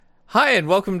Hi, and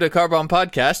welcome to Carbon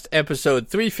Podcast, episode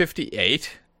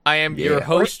 358. I am your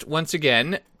host, once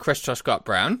again, Chris Scott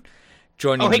Brown.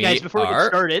 Joining me guys, before we get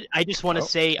started, I just want to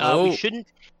say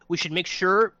we should make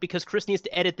sure, because Chris needs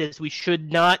to edit this, we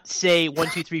should not say 1,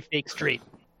 2, 3 fake street.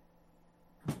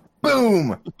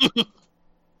 Boom!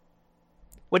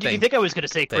 What did you think I was going to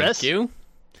say, Chris? Thank you.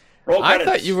 I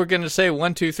thought you were going to say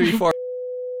 1, 2, 3, 4,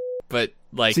 but,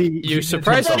 you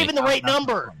surprised That's me. not even the right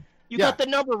number. You got the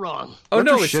number wrong. Oh,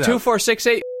 no, it's 2, 4, 6,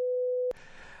 8.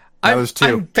 That was 2.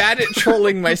 I'm bad at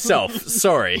trolling myself.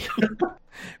 Sorry.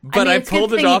 But I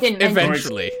pulled it off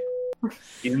eventually.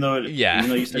 Even though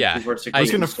you said 2, 4, 6, 8, I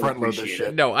was going to front load this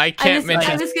shit. No, I can't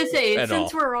mention I was going to say, at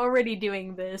since all. we're already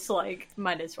doing this,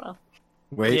 might as well.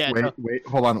 Wait,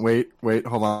 hold on,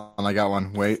 hold on, I got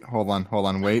one. Wait, hold on, hold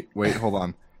on, wait, hold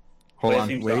on. Hold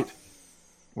on,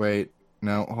 wait,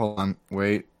 no, hold on,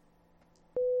 wait.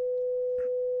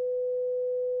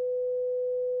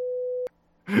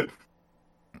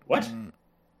 What?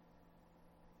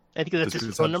 I think that's Just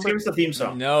his phone number. Here's the theme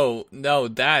song. No,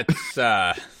 that's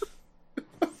that's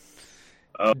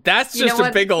You know just a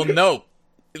what? big old note.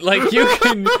 Like you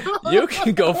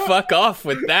can go fuck off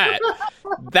with that.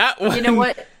 That one, You know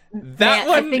what? That Matt,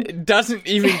 I one think- doesn't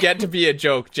even get to be a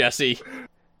joke, Jesse.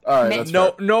 Alright, Ma- that's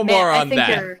No, fair. no Man, more I on think that.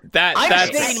 you're- I'm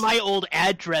That's saying my old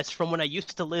address from when I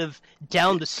used to live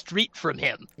down the street from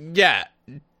him. yeah.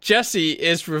 Jesse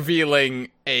is revealing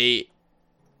a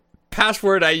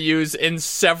password I use in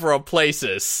several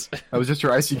places. That was just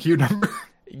your ICQ number.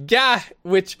 Yeah,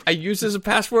 which I use as a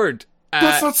password.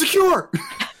 That's not secure!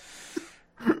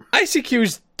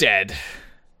 ICQ's dead.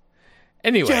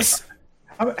 Anyway. Yes!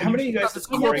 How many of you guys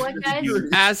You know what,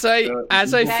 guys?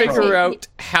 As I Matt, figure wait. out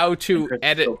how to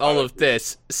edit all of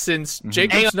this, since Hang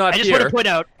Jacob's on, not I just want here, to point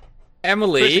out, Chris, I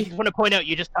Emily, just want to point out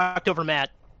you just talked over Matt.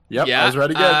 Yep, yeah, I was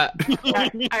ready good. All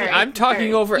right, I'm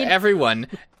talking all right. over everyone.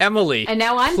 Emily, And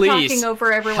now I'm please talking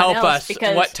over everyone help else us.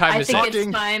 because What time I is think it?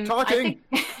 it's time. Talking.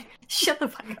 I think... Shut the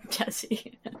fuck up,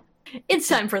 Jesse. It's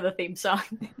time for the theme song.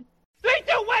 3,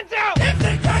 2, 1,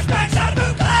 0!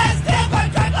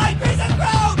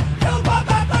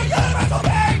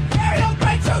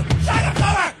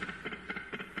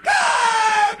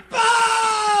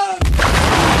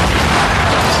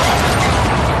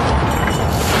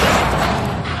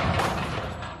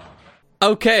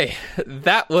 Okay,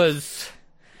 that was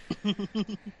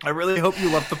I really hope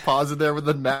you left the pause in there when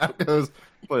the Matt goes,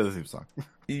 play the theme song.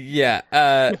 yeah.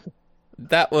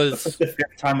 That was That's the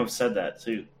 5th time I've said that,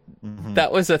 too.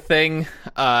 that was a thing.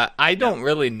 I don't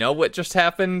really know what just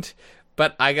happened,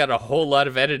 but I got a whole lot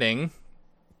of editing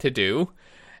to do.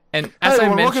 And as Hey, I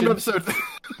everyone, welcome mentioned, to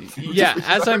episode... yeah,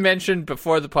 as I mentioned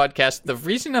before the podcast, the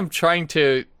reason I'm trying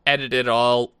to edit it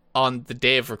all on the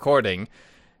day of recording,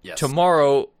 Yes.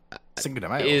 tomorrow Cinco de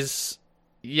Mayo. is,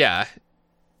 yeah,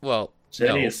 well,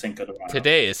 Today no, is Cinco de Mayo.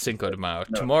 today is Cinco de Mayo.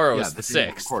 No. Tomorrow Yeah, is the day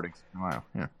of 6th. recording. Wow,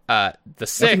 yeah. The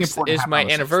Nothing 6th important is happened my on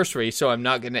the 6th. anniversary, so I'm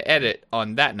not going to edit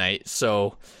on that night.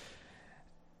 So,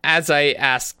 as I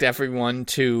asked everyone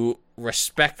to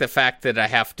respect the fact that I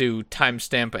have to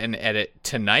timestamp and edit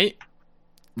tonight,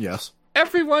 Yes.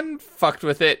 everyone fucked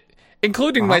with it,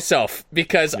 including myself,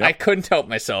 because I couldn't help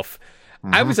myself.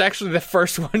 I was actually the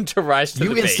first one to rise to You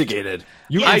the bait. instigated.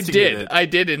 You I instigated.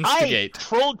 did I instigate.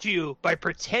 trolled you by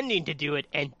pretending to do it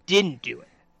and didn't do it.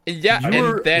 Yeah, and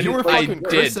then you were I fucking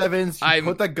Chris did. Evans. You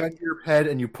put that gun to your head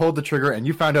and you pulled the trigger and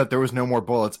you found out there was no more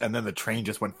bullets and then the train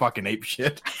just went fucking ape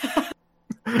shit.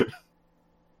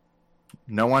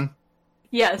 No one?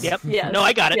 Yes. Yep. Yes. No,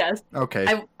 I got it. Yes. Okay.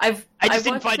 I just didn't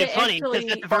watched find it funny because actually-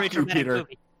 that's a very Fuck you, dramatic Peter.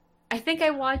 movie. I think I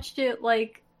watched it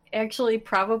actually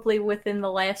probably within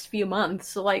the last few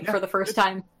months, for the first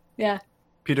time. Yeah.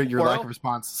 Peter, your lack of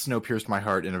response snow pierced my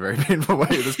heart in a very painful way.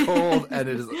 It is cold and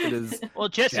it is Well,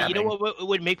 Jesse, you know Jamming. what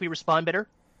would make me respond better?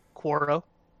 Quoro.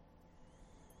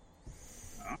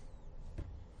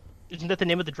 Isn't that the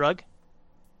name of the drug?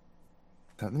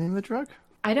 that the name of the drug?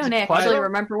 I don't Is it actually Quoro?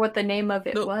 remember what the name of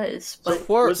it No. was, but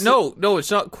Was it- No, it's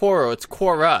not Quora, it's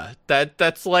Quora.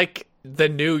 That's like the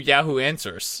new Yahoo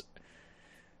Answers.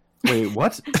 Wait,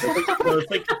 what? It's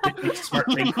like the smart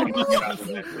thing.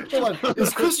 Hold on.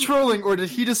 Is Chris trolling or did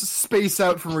he just space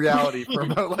out from reality for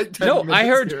about 10 No, minutes? I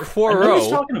heard here? I know what he's Quoro.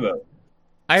 talking about.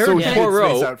 I heard So he did space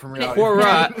Quoro. out from reality.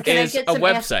 Quora can I is get a some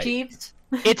Ask website. Jeeves?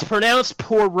 It's pronounced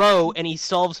Poirot, and he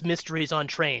solves mysteries on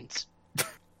trains.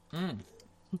 Okay.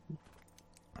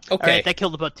 All right, that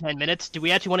killed about 10 minutes. Do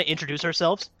we actually want to introduce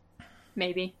ourselves?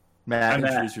 Maybe. Matt, I'm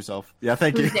Matt. introduce yourself. Yeah,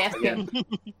 thank you. Who's asking?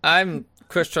 I'm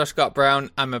Chris Scott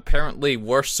Brown. I'm apparently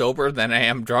worse sober than I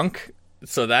am drunk,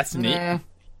 so that's neat.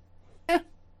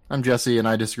 I'm Jesse, and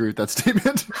I disagree with that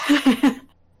statement.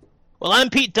 Well, I'm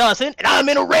Pete Dawson, and I'm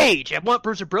in a rage. I want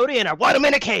Bruiser Brody, and I want him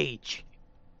in a cage.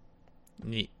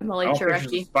 Neat. Molly All pictures of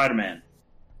Cherokee. Spider-Man.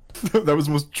 That was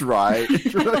the most dry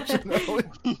introduction.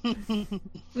 I'm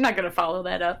not gonna follow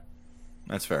that up.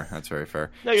 That's fair. That's very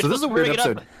fair. No, you're So this is a supposed to weird bring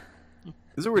it up. episode. This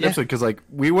is a weird Yeah. episode because like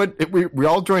we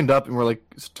all joined up and we're like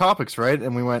topics, right?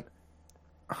 And we went,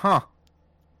 huh?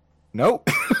 Nope.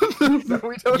 No,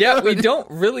 we don't Yeah, have we any. don't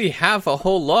really have a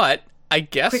whole lot. I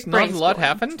guess Quick not a lot brainstorm.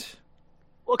 happened.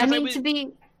 Well, I 'cause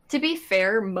mean, to be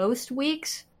fair, most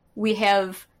weeks we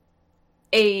have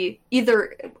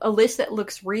either a list that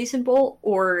looks reasonable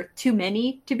or too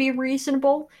many to be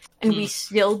reasonable, and we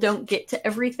still don't get to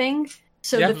everything.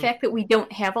 So Yeah. the fact that we don't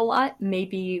have a lot,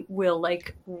 maybe we'll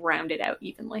like round it out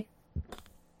evenly.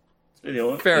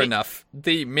 Fair enough.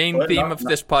 The main Well, theme not- of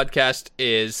this podcast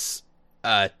is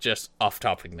just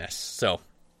off-topicness. So,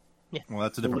 Well,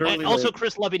 that's a different. Literally- and also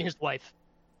Chris loving his wife.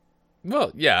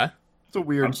 well, yeah. It's a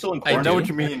weird. I'm still in I I know what do.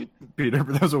 you mean, Peter,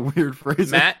 but that was a weird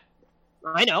phrase. Matt,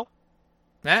 I know.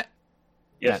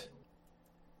 Yes.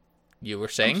 you were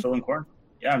I'm saying? still in quarantine.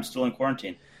 Yeah, I'm still in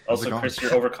quarantine. How's it Also, going? Chris,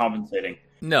 you're overcompensating.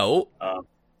 No, Um,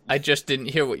 I just didn't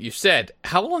hear what you said.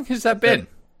 How long has that been?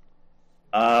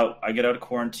 I get out of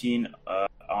quarantine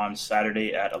on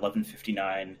Saturday at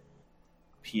 11:59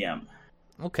 p.m.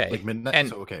 Okay. Like midnight. And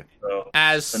so okay. So,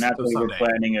 as so naturally, we're Sunday.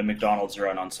 planning a McDonald's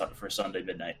run on for Sunday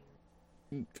midnight.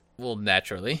 well,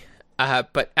 naturally,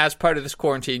 but as part of this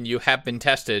quarantine, you have been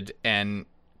tested and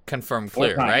confirmed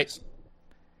clear, Four right? times.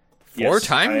 Four Yes,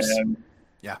 times? I am-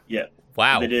 Yeah. Yeah.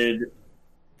 Wow. They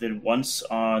did once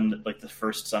on like the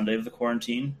first Sunday of the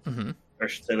quarantine, Mhm. or I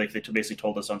should say, like they basically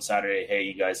told us on Saturday, "Hey,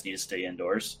 you guys need to stay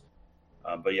indoors."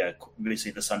 But yeah,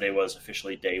 basically the Sunday was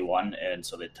officially day one, and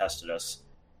so they tested us.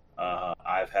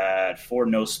 I've had 4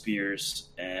 nose spears,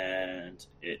 and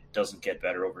it doesn't get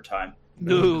better over time.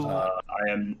 No. I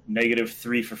am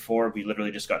 -3 for 4. We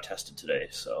literally just got tested today,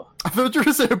 so I thought you were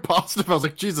going to say positive. I was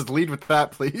like, Jesus, lead with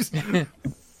that, please.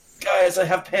 guys, I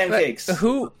have pancakes.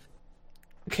 Who?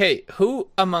 Okay, who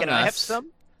among Can I have us?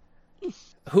 some?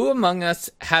 Who among us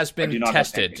has do been not have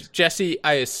tested? pancakes. Jesse,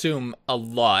 I assume a A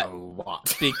lot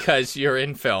lot. because you're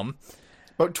in film.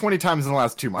 About 20 times in the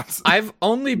last 2 months. I've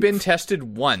only been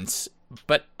tested once,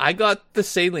 but I got the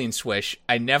saline swish.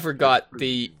 I never got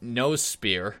the nose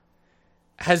spear.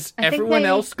 Has I think everyone they-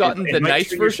 else gotten It the might nice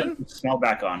trigger version? some smell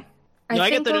back on. No, I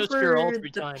get think the nose spear all over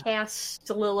 3 the times. past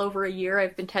a little over a year,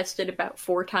 I've been tested about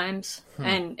 4 times, Hmm.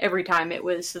 and every time it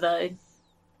was the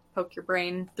poke your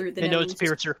brain through the The nose nose.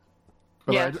 piercer.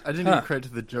 But Yeah. I didn't Huh. give credit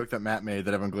to the joke that Matt made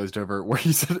that everyone glazed over, where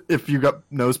he said if you got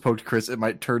nose poked, Chris, it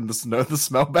might turn the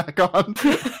smell back on.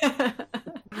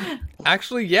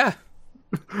 Actually, yeah.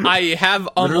 I have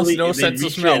almost Literally, no they sense of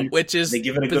reach smell, in, which is They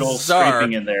give it a good old bizarre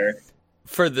scraping in there.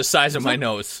 for the size of my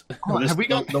nose. Have we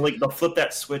got? They'll flip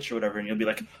that switch or whatever, and you'll be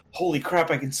like, "Holy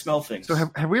crap! I can smell things." So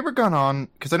have we ever gone on?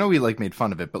 Because I know we like made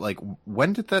fun of it, but like,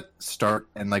 when did that start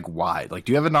and like why? Like,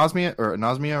 do you have anosmia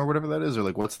or whatever that is, or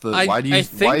like, what's the why do you I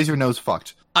think- why is your nose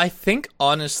fucked? I think,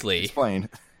 honestly, Explain.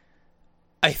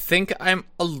 I think I'm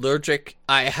allergic.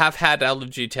 I have had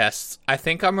allergy tests. I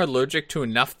think I'm allergic to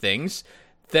enough things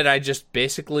that I just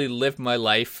basically live my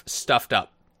life stuffed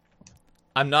up.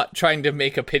 I'm not trying to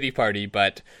make a pity party,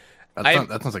 but That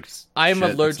sounds like I'm shit.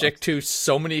 That allergic sucks. to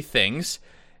so many things,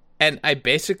 and I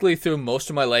basically through most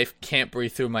of my life can't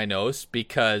breathe through my nose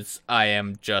because I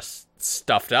am just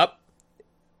stuffed up,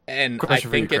 and Question I for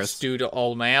you, think it's Chris. due to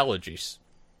all my allergies.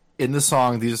 In the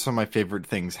song, these are some of my favorite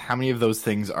things. How many of those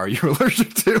things are you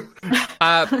allergic to?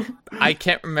 I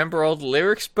can't remember all the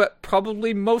lyrics, but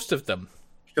probably most of them.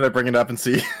 Should I bring it up and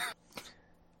see?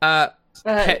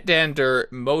 Pet dander,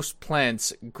 most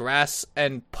plants, grass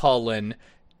and pollen,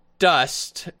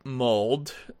 dust,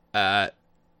 mold. I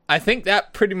think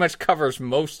that pretty much covers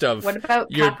most of What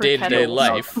about your copper day-to-day petals?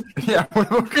 life. Yeah.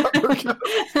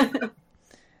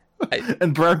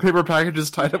 And brown paper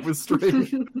packages tied up with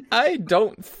string. I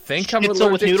don't think I'm Schnitzel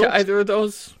with allergic to noodles? either of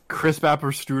those. Crisp apple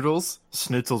strudels,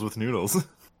 schnitzels with noodles.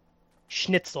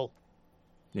 Schnitzel.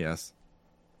 Yes.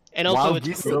 And also, Wild it's,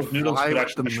 geese Those that noodles fly could with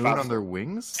actually the be moon on fast. their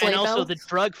wings. and Sleigh also bells? the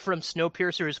drug from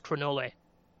Snowpiercer is Cronole.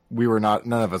 We were not.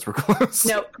 None of us were close.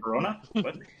 Nope. Corona?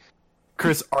 What?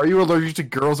 Chris, are you allergic to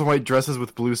girls in white dresses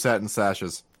with blue satin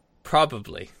sashes?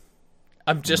 Probably.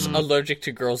 I'm just allergic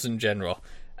to girls in general.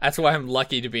 That's why I'm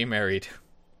lucky to be married.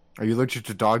 Are you allergic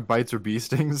to dog bites or bee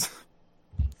stings?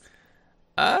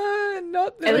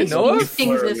 Not that At I least know bee of. stings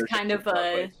People are is allergic kind to of dog a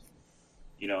bites.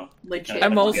 You know, legit.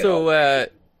 I'm Yeah. also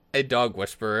a dog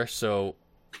whisperer, so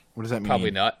What does that mean?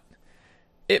 probably not.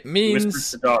 It whispers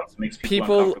means to dogs makes people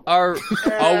people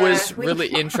uncomfortable. are always really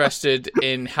interested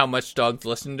in how much dogs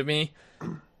listen to me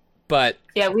But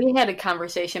Yeah, we had a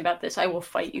conversation about this. I will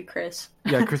fight you, Chris.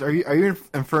 Yeah, Chris, are you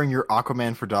inferring you're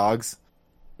Aquaman for dogs?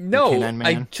 no, Canine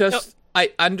Man?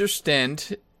 I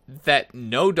understand that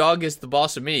no dog is the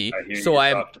boss of me, I hear so you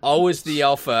I'm talk to always the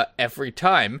alpha every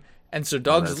time, and so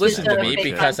dogs that's listen to good. me Just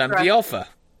a because I'm construct. the alpha.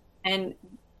 And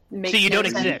makes So you no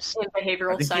don't sense exist. in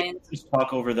behavioral I think science. you just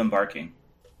talk over them barking.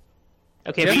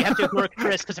 Okay, but you have to ignore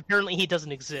Chris because apparently he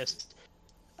doesn't exist.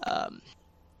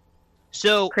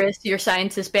 So, Chris, your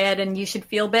science is bad, and you should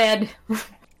feel bad.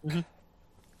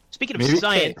 speaking of Maybe-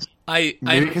 science, Maybe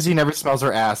I'm, because he never smells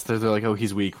our ass. They're like, oh,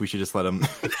 he's weak. We should just let him.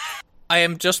 I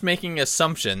am just making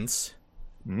assumptions,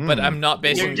 but I'm not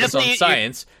basing You're this on definitely-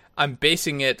 science. I'm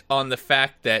basing it on the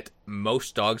fact that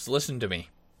most dogs listen to me.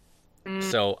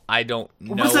 So I don't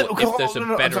know Was it- if there's no, a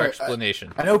no, I'm better sorry.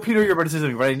 explanation. I know, Peter, you're about to say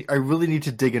something, but I really need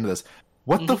to dig into this.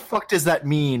 What the fuck does that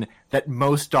mean that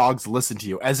most dogs listen to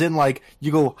you? As in, like,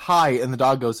 you go, hi, and the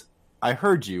dog goes, I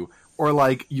heard you. Or,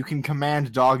 like, you can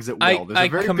command dogs at will. There's I a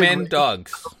very big command ra-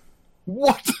 dogs.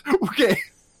 What? Okay.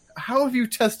 How have you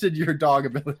tested your dog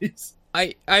abilities?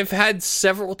 I've had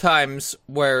several times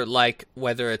where, like,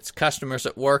 whether it's customers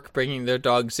at work bringing their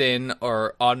dogs in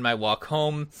or on my walk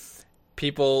home,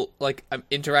 people, like, I'm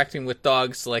interacting with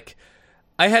dogs. Like,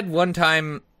 I had one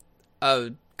time a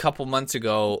couple months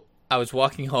ago, I was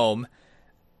walking home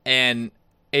and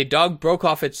a dog broke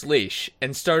off its leash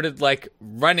and started, like,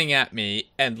 running at me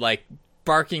and, like,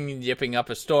 barking and yipping up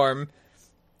a storm.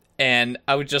 And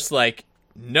I was just like,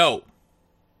 no,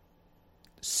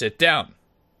 sit down.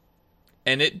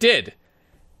 And it did.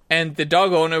 And the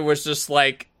dog owner was just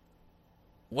like,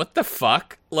 what the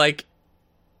fuck? Like,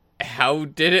 how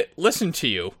did it listen to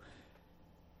you?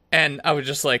 And I was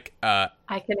just like, I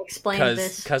can explain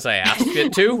this. because I asked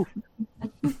it to.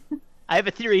 I have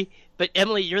a theory, but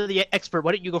Emily, you're the expert.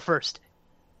 Why don't you go first?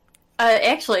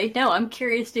 Actually, no, I'm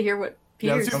curious to hear what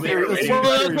Peter's let's theory let's is. hear-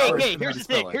 Well, Very okay, first, okay. and Here's how the to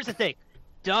spell thing. it. Here's the thing.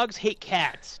 Dogs hate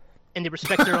cats, and they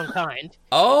respect their own kind.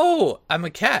 Oh, I'm a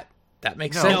cat. That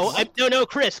makes No. sense. No,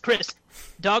 Chris.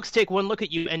 Dogs take one look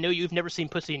at you and know you've never seen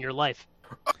pussy in your life.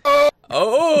 Burn.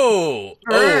 Oh,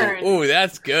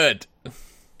 that's good.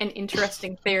 An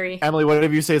interesting theory. Emily,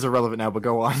 whatever you say is irrelevant now, but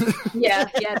go on. Yeah,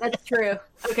 that's true.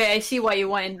 Okay, I see why you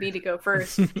wanted me to go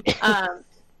first.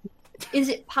 Is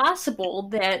it possible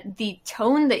that the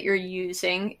tone that you're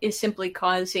using is simply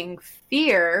causing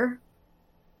fear,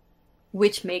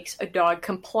 which makes a dog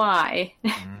comply?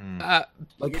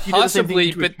 Like, if you did the same thing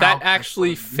Possibly, to a but that cow-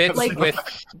 actually fits Like- with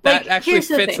that actually here's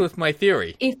the fits thing. with my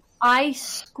theory. If I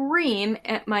scream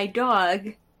at my dog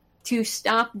to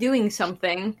stop doing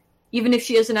something, even if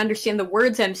she doesn't understand the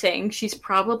words I'm saying, she's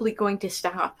probably going to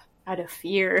stop out of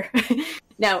fear.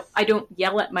 Now, I don't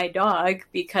yell at my dog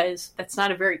because that's not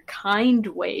a very kind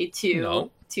way to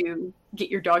get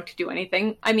your dog to do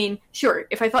anything. I mean, sure,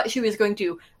 if I thought she was going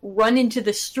to run into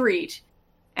the street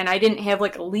and I didn't have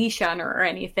like a leash on her or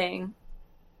anything,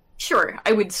 sure,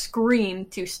 I would scream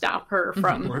to stop her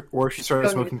from Or if she started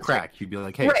Going smoking with- crack, you'd be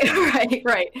like, hey.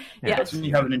 right. Yeah. Yes. That's when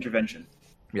you have an intervention.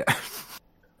 Yeah.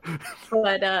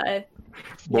 But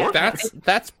What?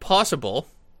 That's possible.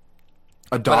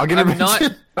 A dog But I'm not-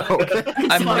 intervention?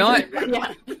 Okay.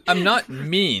 yeah. I'm not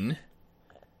mean,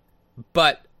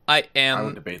 but I I would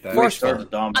am debate that. forceful. The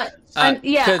dominance.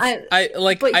 Yeah, 'cause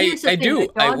But here's the I thing, do.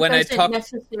 the dog When I doesn't talk,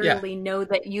 necessarily know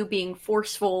that you being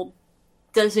forceful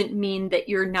doesn't mean that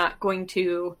you're not going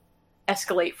to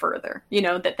escalate further. You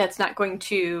know, that's not going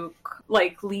to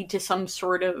like lead to some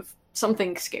sort of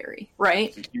something scary,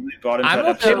 right? You got into I'm that okay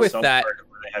episode of with South that. Park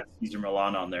where they had Caesar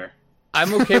Milan on there.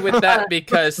 I'm okay with that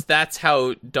because that's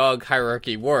how dog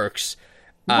hierarchy works.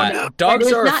 That Dogs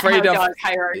is are not afraid how of dog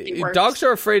hierarchy works. dogs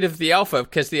are afraid of the alpha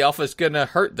because the alpha's gonna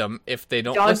hurt them if they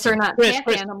don't Dogs listen. are not Chris, pack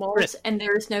Chris, animals, Chris. and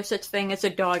there is no such thing as a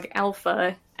dog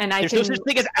alpha. And I There's can, no such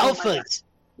thing as oh my God. alphas.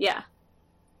 Yeah,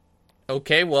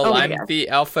 Okay, well Oh my I'm God. the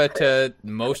alpha to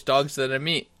most dogs that I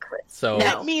meet. Chris. So No.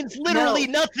 That means literally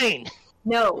No. nothing.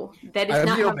 No, that is I'm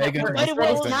not the how Omega that to works. Might as That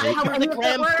well is not how compare the that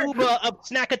Grand works. Poobah of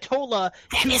Snackatola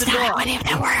to the dog.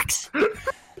 that works.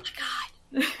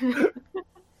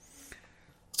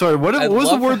 Sorry, what I was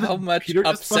the love word how that much Peter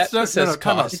just upset busted out? this No, has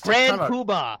time out. caused. Grand Time out.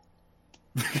 Poobah.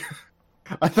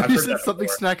 I thought I've you heard said that something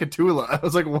before. Snackatula. I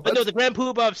was like, what? But no, the Grand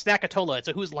Poobah of Snackatola. It's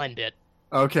a Who's Line bit.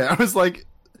 Okay, I was like,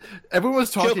 everyone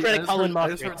was talking. credit Colin I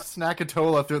just heard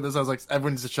Snackatola through this. I was like,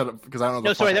 everyone needs to shut up because I don't know. No,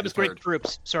 the sorry, fuck I that was just Greg heard.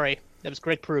 Proops. Sorry, that was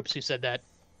Greg Proops who said that.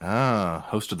 Ah,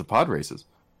 host of the pod races.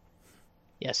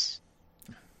 Yes.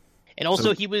 And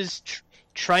also, he was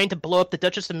trying to blow up the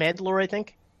Duchess of Mandalore, I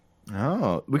think.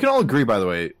 Oh, we can all agree, by the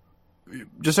way.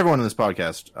 Just everyone in this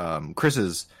podcast, Chris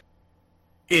is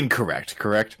incorrect.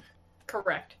 Correct?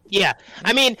 Correct. Yeah,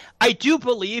 I mean, I do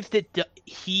believe that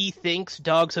he thinks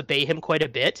dogs obey him quite a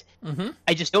bit. Mm-hmm.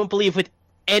 I just don't believe with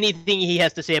anything he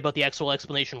has to say about the actual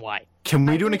explanation why. Can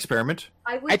we do an experiment?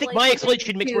 I think my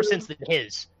explanation makes more sense than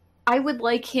his. I would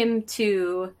like him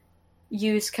to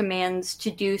use commands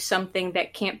to do something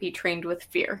that can't be trained with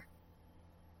fear.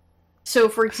 So,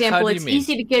 for example, it's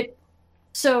easy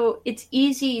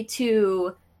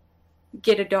to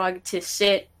get a dog to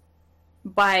sit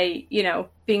by,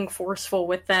 being forceful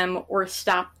with them or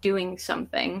stop doing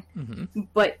something. Mm-hmm.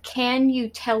 But can you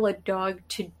tell a dog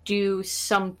to do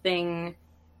something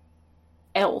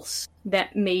else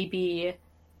that maybe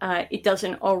it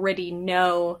doesn't already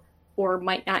know or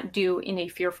might not do in a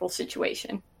fearful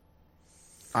situation?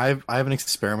 I have an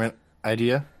experiment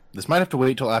idea. This might have to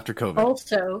wait till after COVID.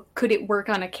 Also, could it work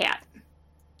on a cat?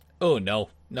 Oh, no.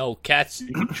 No, cats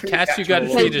you gotta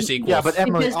treat as equals. Yeah, but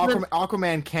Emily,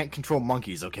 Aquaman can't control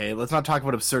monkeys, okay? Let's not talk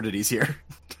about absurdities here.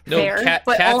 No, Fair,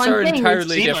 but cats all I'm are saying entirely is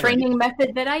the different. training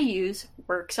method that I use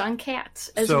works on cats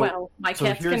as well. My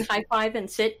cats can high five and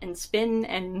sit and spin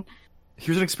and...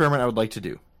 Here's an experiment I would like to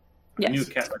do. Yes. New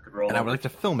cat record roll. And I would like to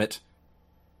film it.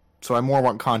 So I more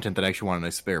want content than I actually want an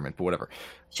experiment, but whatever.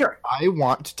 Sure. I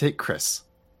want to take Chris.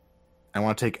 I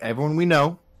want to take everyone we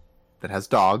know that has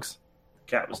dogs.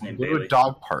 Cat was named Go to Bailey. a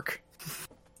dog park.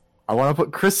 I want to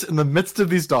put Chris in the midst of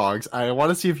these dogs. I want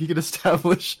to see if he can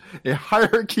establish a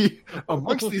hierarchy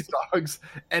amongst these dogs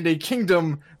and a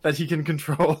kingdom that he can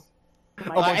control.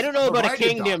 I don't know about a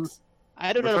kingdom. Dogs.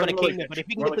 I don't know about a kingdom, but if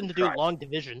you can get them to do long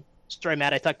division. Sorry,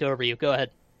 Matt, I talked over you. Go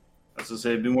ahead. I was going to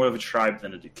say, it'd be more of a tribe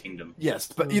than a kingdom. Yes,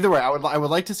 but either way, I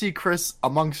would like to see Chris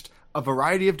amongst a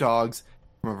variety of dogs,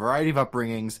 from a variety of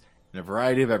upbringings, and a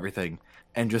variety of everything,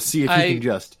 and just see if he can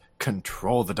just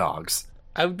control the dogs.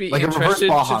 I would be like interested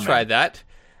to try that.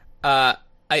 I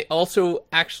also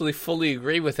actually fully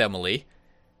agree with Emily.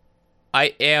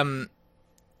 I am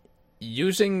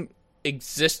using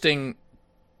existing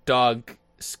dog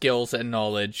skills and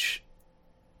knowledge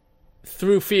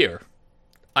through fear.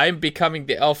 I'm becoming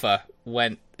the alpha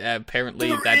when apparently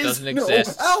that doesn't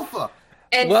exist. Alpha!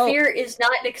 And fear is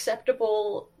not an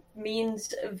acceptable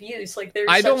means of use. Like, there's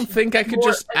I don't think I could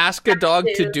just ask a dog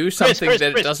to do something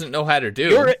that it doesn't know how to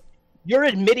do. You're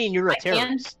admitting you're a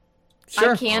terrorist.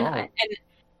 Sure.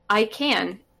 I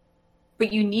can,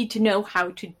 but you need to know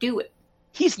how to do it.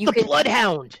 He's the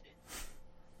bloodhound.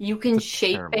 You can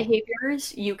shape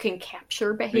behaviors. You can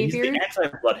capture behaviors. He's the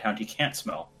anti-bloodhound. He can't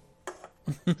smell.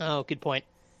 Oh, good point.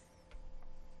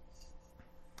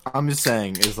 I'm just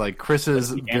saying, is like Chris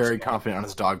is very confident on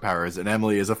his dog powers, and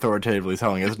Emily is authoritatively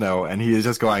telling us no, and he is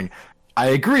just going, "I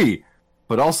agree,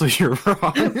 but also you're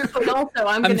wrong." But also,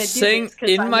 I'm saying,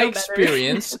 in my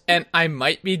experience, and I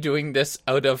might be doing this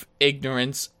out of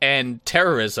ignorance and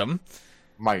terrorism.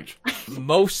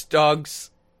 Most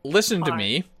dogs listen to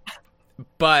me,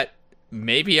 but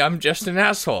maybe I'm just an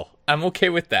asshole. I'm okay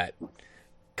with that,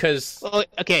 because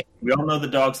okay, we all know the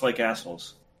dogs like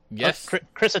assholes. Yes,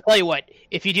 Chris, I'll tell you what.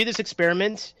 If you do this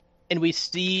experiment and we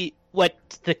see what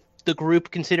the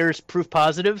group considers proof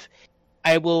positive,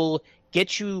 I will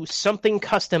get you something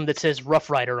custom that says Rough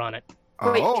Rider on it.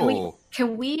 Wait,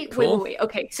 can we? Cool. Wait.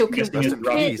 Okay, so can we get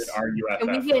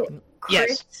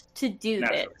Chris to do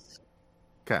this?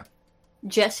 Okay.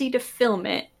 Jesse to film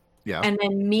it. Yeah. And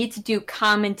then me to do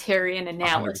commentary and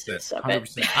analysis 100%, of it.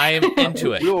 100%. I am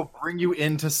into it. We will bring you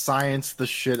into science the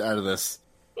shit out of this.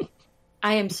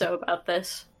 I am so about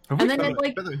this. Have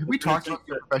we talked about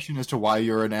your profession as to why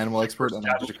you're an animal expert and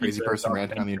not just a crazy person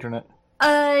ranting on the internet?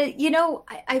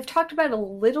 I've talked about it a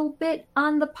little bit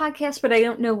on the podcast, but I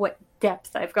don't know what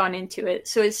depth I've gone into it.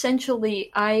 So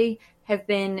essentially, I have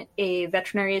been a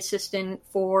veterinary assistant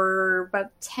for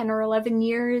about 10 or 11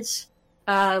 years,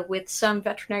 with some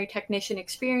veterinary technician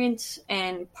experience,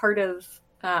 and part of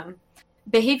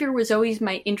behavior was always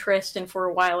my interest, and for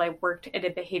a while I worked at a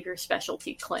behavior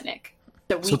specialty clinic.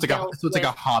 So it's like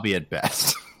a hobby at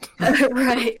best.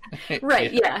 Right.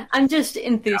 Yeah. I'm just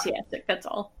enthusiastic. That's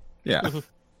all. Yeah.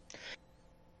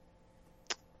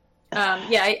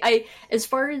 I as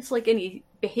far as like any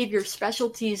behavior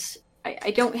specialties,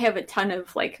 I don't have a ton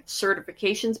of like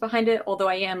certifications behind it. Although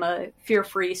I am a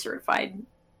fear-free certified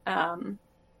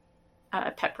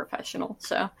pet professional,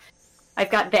 so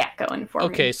I've got that going for me.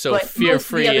 Okay, so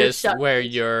fear-free is where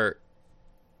you're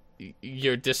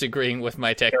disagreeing with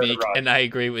my technique, and I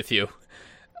agree with you.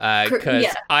 Because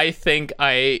I think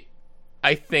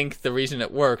the reason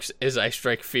it works is I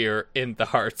strike fear in the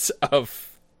hearts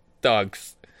of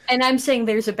dogs. And I'm saying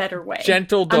there's a better way.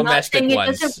 Gentle domestic ones. I'm not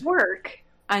saying it doesn't work.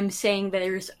 I'm saying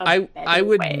there's a better way. I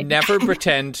would never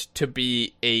pretend to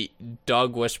be a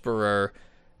dog whisperer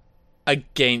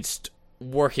against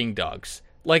working dogs.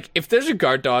 Like, if there's a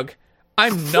guard dog,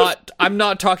 I'm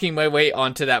not talking my way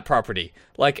onto that property.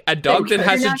 Like, a dog that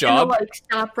has You're a not job. Gonna, like,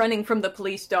 stop running from the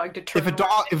police dog to turn If a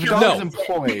dog No. is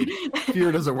employed,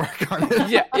 fear doesn't work on it.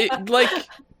 Yeah, like,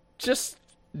 just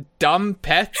dumb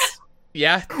pets.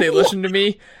 Yeah, they listen to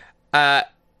me.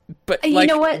 But You like,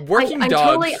 know what? working I dogs,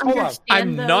 totally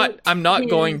understand, I'm not his-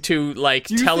 going to like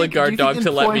Do you tell a think- do guard you dog think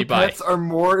to let me employed by. Pets are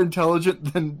more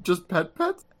intelligent than just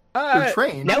pets. They're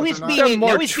trained. Now but he's they're not- They're being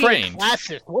more now he's being trained.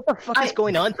 classist. What the fuck is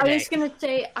going on I today? was gonna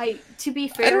say, to be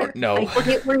fair, don't know. I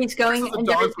get where he's going, This is a and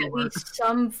there dog is at word. least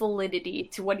some validity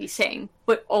to what he's saying.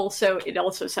 But also, it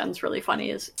also sounds really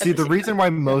funny. As See, the reason why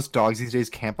most dogs these days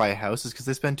can't buy a house is because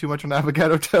they spend too much on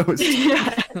avocado toast.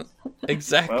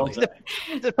 Exactly. Well,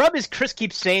 The problem is Chris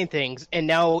keeps saying things, and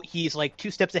now he's like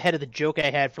 2 steps ahead of the joke I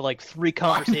had for like 3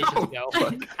 conversations know, ago.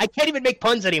 but- I can't even make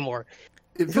puns anymore.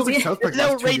 It feels like South Park This is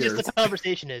how last 2 outrageous years. the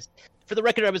conversation is. For the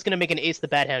record, I was going to make an Ace the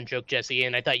Bat Hound joke, Jesse,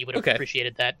 and I thought you would have Okay.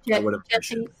 appreciated that. I would have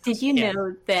Jesse, did you Yeah.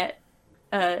 know that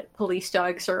police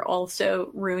dogs are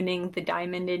also ruining the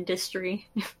diamond industry?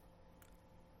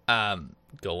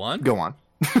 Go on. Go on.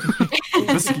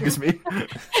 Excuse me.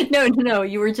 No,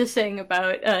 you were just saying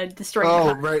about destroying. Oh,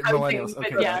 the right, housing, millennials. but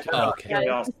Okay, yeah, gotcha.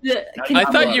 Okay. yeah, I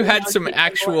thought you had continue some on.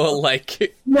 actual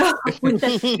like. No,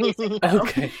 that's amazing, though.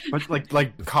 Okay. But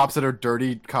like cops that are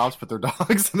dirty cops, but they're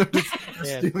dogs, and they're just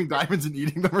Yeah. stealing diamonds and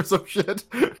eating them or some shit.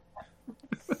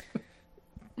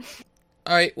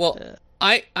 All right. Well,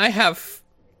 I have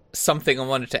something I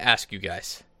wanted to ask you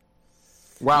guys.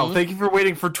 Wow, thank you for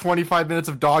waiting for 25 minutes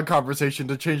of dog conversation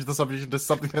to change the subject into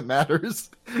something that matters.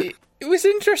 It was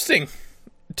interesting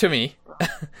to me.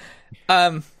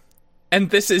 And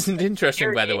this isn't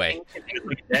interesting, by the way.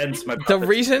 Ends my The puppet.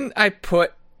 reason I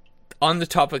put on the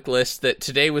topic list that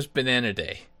today was Banana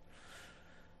Day,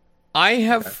 I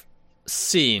have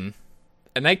seen,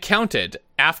 and I counted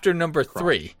after number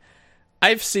 3,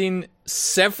 I've seen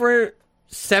 7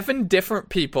 different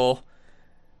people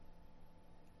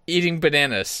eating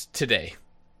bananas today.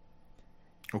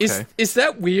 Okay. Is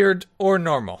that weird or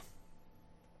normal?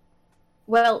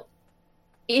 Well,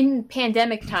 in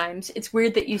pandemic times, it's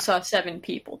weird that you saw 7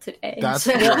 people today. That's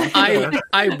So- fair.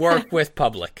 I work with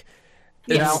public.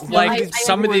 It's Yeah, Now, no, like I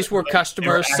some of these were They were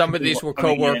customers, some of actually these were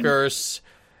coming in. coworkers.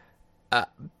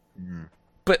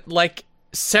 But like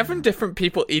 7 different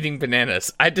people eating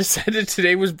bananas. I decided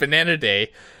today was Banana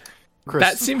Day. Chris,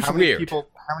 that seems how many weird. How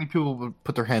many people would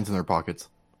put their hands in their pockets?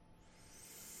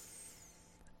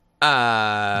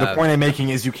 The The point I'm making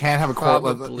is you can't have a you're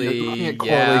looking probably at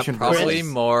yeah, correlation probably versus-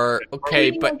 more.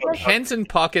 Okay, Maybe but like- hands in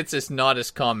pockets is not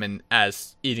as common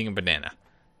as eating a banana.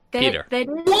 that, Peter. that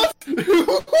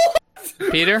is,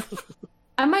 Peter,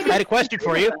 I might I had a question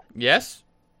for you. yes.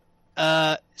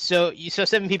 So you saw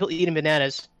 7 people eating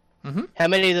bananas. Mhm. How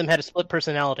many of them had a split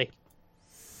personality?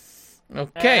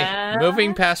 Okay,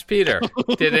 moving past Peter.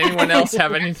 Did anyone else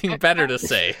have anything better to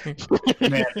say?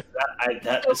 Man,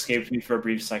 that escaped me for a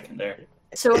brief second there.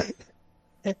 So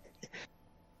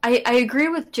I agree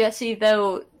with Jesse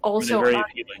though. Also, very on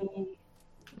appealing.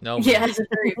 No, the- yeah, Matt. it's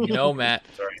very appealing. No, Matt.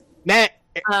 Sorry. Matt,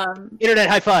 internet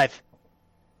high five.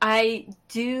 I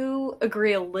do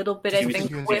agree a little bit. I Excuse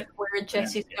think me. with where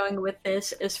Jesse's going with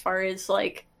this, as far as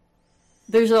like,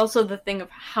 there's also the thing of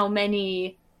how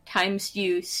many times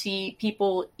you see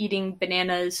people eating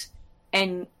bananas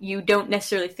and you don't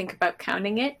necessarily think about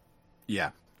counting it.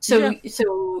 Yeah. So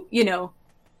you know,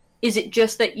 is it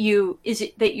that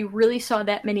you really saw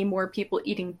that many more people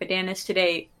eating bananas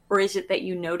today, or is it that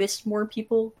you noticed more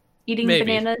people eating Maybe.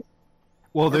 bananas?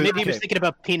 Well, Or there's, maybe he was okay, thinking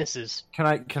about penises. can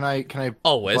I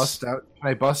Always.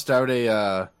 bust out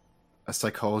a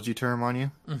psychology term on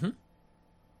you? Mhm.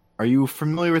 Are you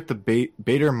familiar with the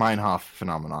Bader-Meinhof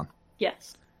phenomenon?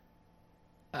 Yes.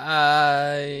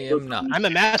 I am not. I'm a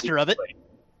master of it.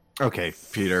 Okay,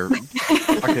 Peter.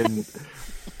 Fucking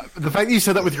the fact that you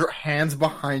said that with your hands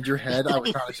behind your head, I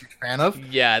was not a huge fan of.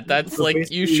 Yeah, that's So like you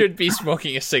basically- should be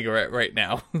smoking a cigarette right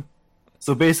now.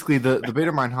 So basically, the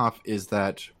Bader-Meinhof is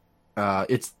that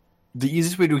it's the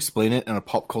easiest way to explain it in a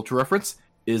pop culture reference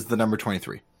is the number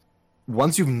 23.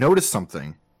 Once you've noticed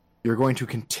something, you're going to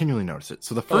continually notice it.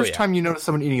 So the first yeah. time you notice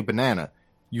someone eating a banana,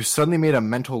 you suddenly made a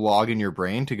mental log in your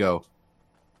brain to go,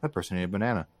 that person ate a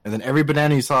banana. And then every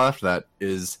banana you saw after that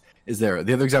is there.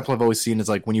 The other example I've always seen is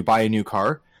like when you buy a new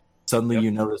car, suddenly Yep.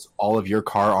 you notice all of your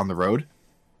car on the road.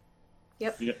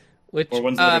 Which Or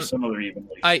ones that are similar, even.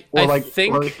 I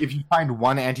think or like if you find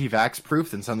one anti-vax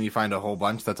proof, then suddenly you find a whole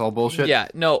bunch that's all bullshit. yeah,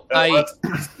 no,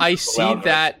 I see Loud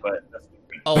that noise, but that's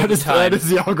different. all That the is, time. that is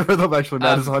the algorithm, actually.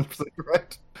 That is Um, 100%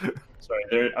 correct.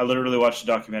 Sorry, I literally watched a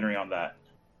documentary on that.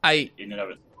 I In and of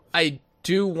it. I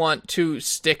do want to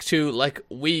stick to, like,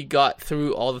 we got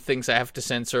through all the things I have to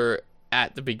censor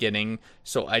at the beginning,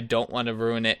 so I don't want to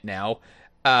ruin it now.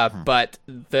 But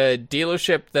the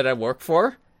dealership that I work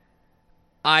for,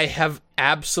 I have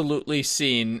absolutely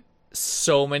seen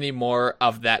so many more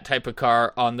of that type of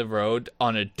car on the road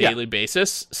on a daily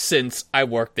basis since I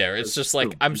work there. It's just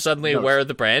like I'm suddenly aware of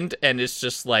the brand, and it's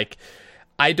just like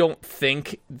I don't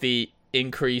think the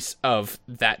increase of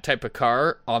that type of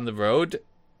car on the road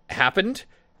happened.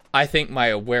 I think my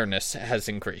awareness has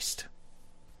increased.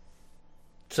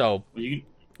 So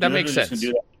that makes sense.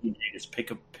 Do that, just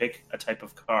pick a type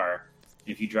of car.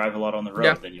 If you drive a lot on the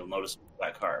road, then you'll notice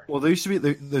that car. Well, there used to be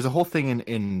there's a whole thing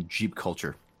in Jeep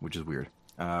culture, which is weird,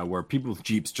 where people with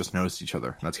Jeeps just noticed each other.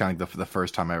 And that's kind of like the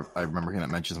first time I remember hearing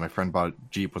that mentioned. My friend bought a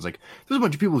Jeep, was like, "There's a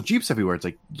bunch of people with Jeeps everywhere." It's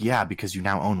like, yeah, because you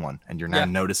now own one, and you're now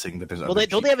noticing that there's. Well,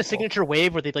 don't they have a signature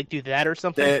wave where they like do that or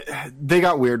something? They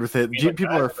got weird with it. Jeep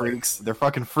people are freaks. They're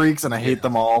fucking freaks, and I hate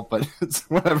them all. But it's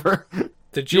whatever.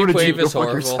 The Jeep wave is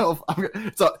horrible.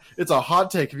 It's a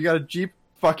hot take. If you got a Jeep,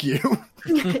 fuck you.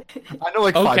 I know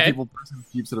like 5 people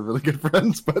with Jeeps that are really good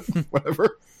friends, but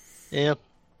whatever. Yeah.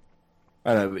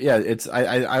 I don't know. Yeah, it's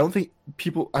I don't think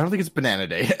it's Banana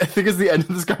Day. I think it's the end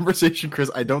of this conversation,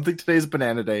 Chris. I don't think today is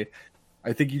Banana Day.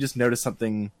 I think you just noticed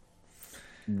something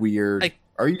weird.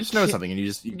 Or you just noticed something and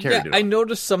you carried it on. I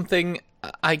noticed something.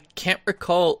 I can't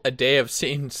recall a day of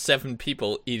seeing 7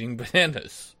 people eating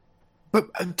bananas.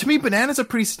 But to me, banana's a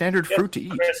pretty standard fruit to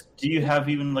eat. Chris, do you have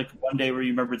even like one day where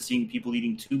you remembered seeing people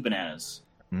eating 2 bananas?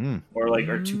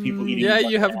 Or 2 people eating Yeah, one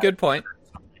you have a good point.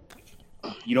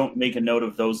 You don't make a note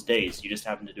of those days. You just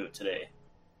happen to do it today.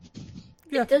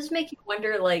 Yeah. It does make you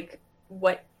wonder, like,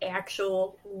 what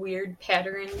actual weird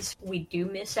patterns we do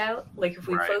miss out. Like, if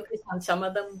we focus on some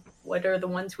of them, what are the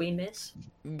ones we miss?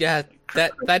 Yeah,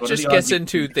 that just gets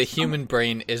into the human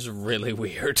brain is really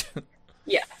weird.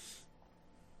 Yeah.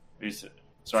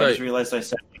 So I just realized I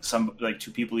said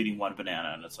 2 people eating 1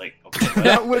 banana, and it's like, okay,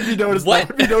 that would be noticeable. That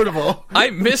would be notable. I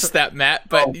missed that, Matt,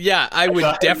 but I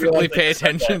would definitely pay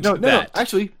attention to that. No,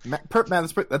 actually, Matt,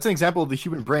 that's an example of the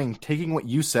human brain taking what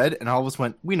you said, and all of us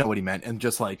went, we know what he meant, and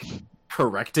just like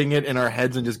correcting it in our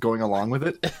heads and just going along with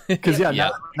it. Because now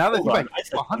that you might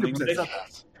 100%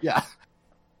 that. Yeah.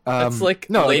 It's like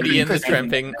Lady in the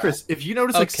Tramping. Chris, if you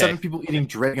notice like 7 people eating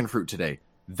dragon fruit today,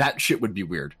 that shit would be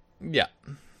weird. Yeah.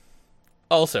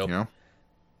 Also,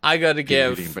 I gotta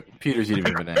give Peter's eating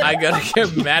a banana. I gotta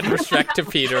give mad respect to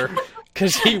Peter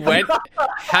because he went,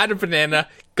 had a banana,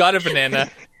 got a banana,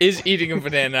 is eating a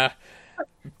banana.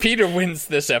 Peter wins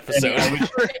this episode. I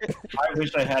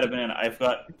wish I had a banana. I've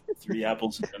got 3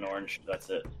 apples and an orange. That's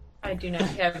it. I do not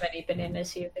have any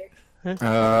bananas either.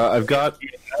 I got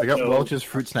Welch's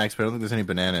fruit snacks, but I don't think there's any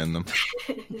banana in them.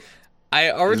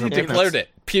 I already declared it.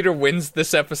 Peter wins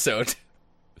this episode.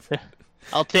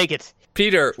 I'll take it.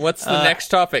 Peter, what's the next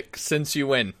topic since you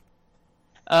win?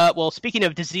 Well, speaking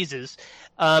of diseases,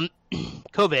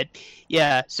 COVID.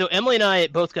 Yeah, so Emily and I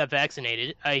both got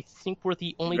vaccinated. I think we're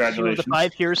the only 2 of the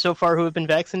 5 here so far who have been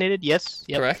vaccinated. Yes?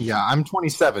 Yep. Correct. Yeah, I'm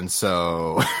 27,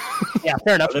 so... Yeah,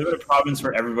 fair enough. I live in a province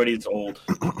where everybody's old.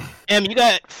 Em, you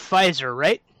got Pfizer,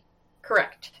 right?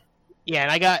 Correct. Yeah,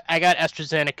 and I got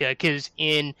AstraZeneca, because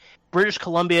in British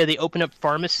Columbia, they open up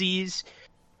pharmacies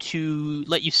to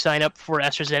let you sign up for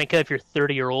AstraZeneca if you're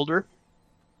 30 or older.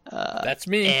 That's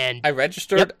me. And I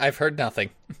registered. Yep. I've heard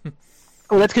nothing.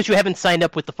 Well, that's because you haven't signed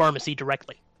up with the pharmacy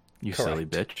directly. You silly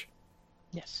bitch.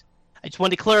 Yes. I just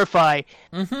wanted to clarify,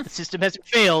 the system hasn't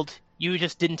failed. You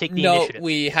just didn't take the initiative. No,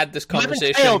 we had this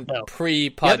conversation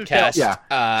pre-podcast.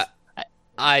 Yeah.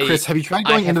 Chris, have you tried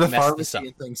going into the pharmacy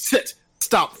and saying, sit,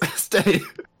 stop, stay?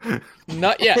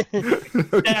 Not yet.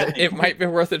 Okay. It might be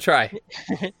worth a try.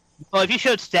 Well, if you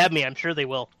showed Stab Me, I'm sure they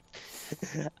will.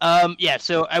 Yeah,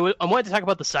 so I wanted to talk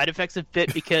about the side effects a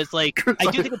bit because, like,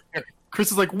 I do think it's... Chris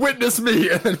is like, witness me!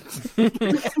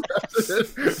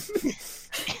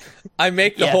 I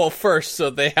make the hole first so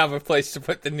they have a place to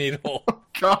put the needle. Oh,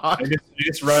 God. He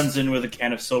just runs in with a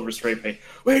can of silver spray paint.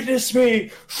 Witness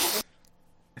me!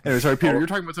 Anyway, sorry, Peter, you're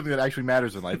talking about something that actually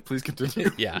matters in life. Please continue.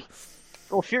 Yeah.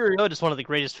 Well, Fury Road is one of the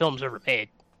greatest films ever made.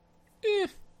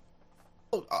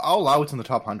 I'll allow it's in the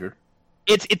top 100.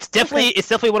 It's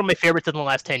definitely one of my favorites in the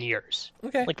last 10 years.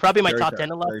 Okay. Like probably my top 10 in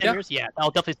the last 10 years. Yeah,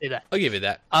 I'll definitely say that. I'll give you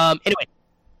that. Anyway,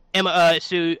 Emma,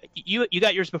 so you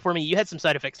got yours before me. You had some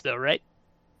side effects though, right?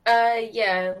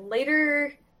 Yeah.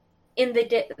 Later in the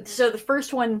day, so the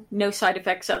first one, no side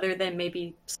effects other than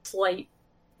maybe slight,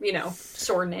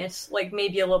 soreness, like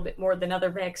maybe a little bit more than other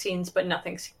vaccines, but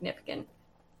nothing significant.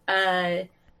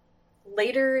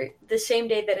 Later, the same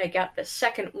day that I got the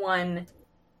second one,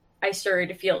 I started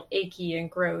to feel achy and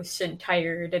gross and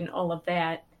tired and all of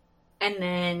that. And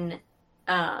then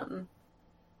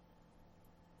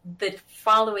the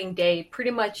following day,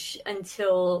 pretty much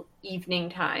until evening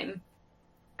time,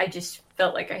 I just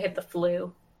felt like I had the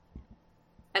flu.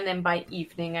 And then by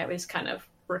evening, I was kind of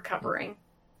recovering.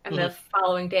 And the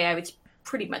following day, I was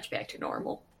pretty much back to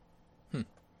normal.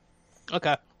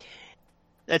 Okay.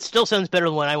 That still sounds better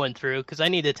than what I went through, because I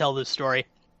need to tell this story.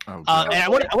 Oh, And I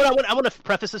want to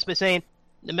preface this by saying,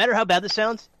 no matter how bad this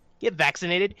sounds, get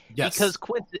vaccinated. Yes.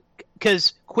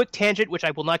 Because quick tangent, which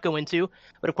I will not go into,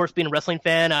 but of course, being a wrestling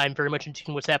fan, I'm very much in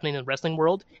tune with what's happening in the wrestling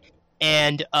world.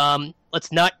 And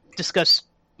let's not discuss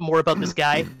more about this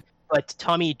guy, but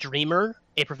Tommy Dreamer,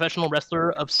 a professional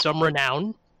wrestler of some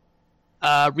renown,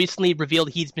 recently revealed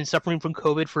he's been suffering from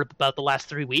COVID for about the last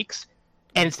 3 weeks.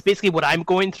 And it's basically what I'm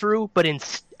going through, but in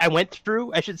stereo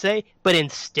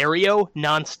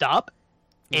nonstop.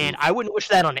 And I wouldn't wish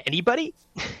that on anybody.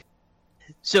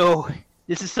 So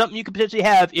this is something you could potentially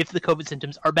have if the COVID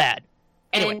symptoms are bad.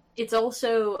 Anyway. And it's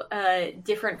also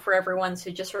different for everyone,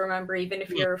 so just remember, even if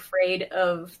you're afraid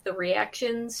of the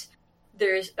reactions,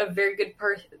 there's a very good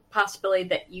possibility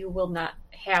that you will not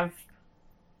have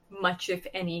much, if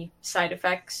any, side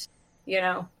effects. You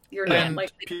know, you're not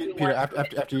likely to Peter,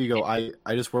 after you go, I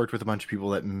just worked with a bunch of people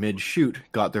that mid-shoot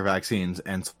got their vaccines,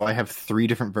 and so I have 3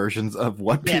 different versions of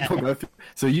what people go through.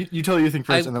 So you tell your thing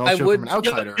first, and then I'll show from an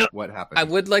outsider what happened. I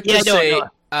would like to say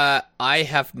I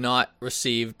have not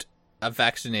received a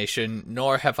vaccination,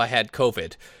 nor have I had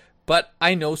COVID, but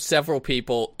I know several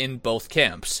people in both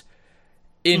camps.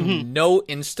 In no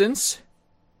instance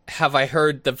have I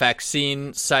heard the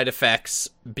vaccine side effects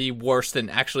be worse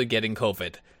than actually getting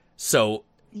COVID. So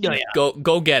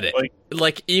go get it.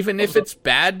 Like even if it's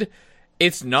bad,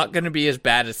 it's not going to be as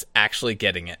bad as actually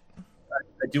getting it.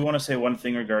 I do want to say one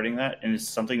thing regarding that, and it's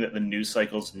something that the news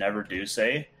cycles never do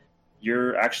say.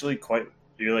 You're actually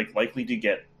likely to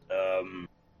get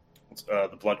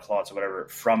the blood clots or whatever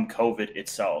from COVID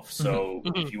itself. So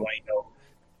if you want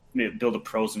to build a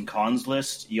pros and cons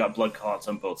list, you got blood clots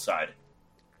on both sides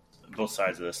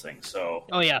of this thing. So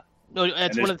that's one of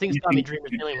the things Tommy Dreamer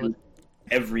is dealing with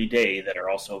every day that are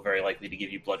also very likely to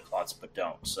give you blood clots, but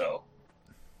don't. So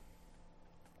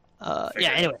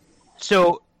anyway,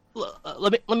 so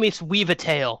let me weave a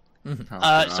tale. So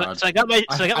I got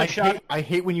my shot. I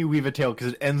hate when you weave a tale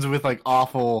because it ends with like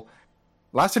awful.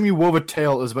 Last time you wove a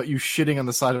tale, it was about you shitting on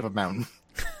the side of a mountain.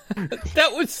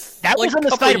 That was on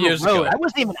the side of a road. Ago. I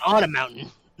wasn't even on a mountain.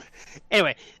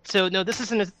 Anyway, so no, this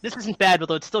isn't bad,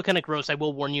 although it's still kind of gross. I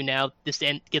will warn you now. This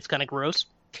end gets kind of gross.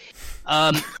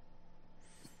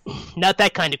 Not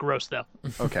that kind of gross though.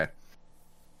 Okay.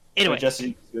 Anyway, so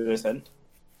Jesse, you guys said?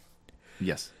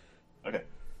 Yes. Okay.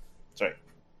 Sorry.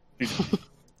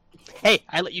 Hey,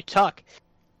 I let you talk.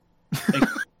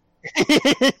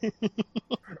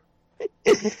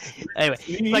 Anyway,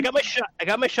 so I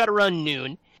got my shot around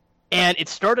noon, and it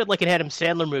started like an Adam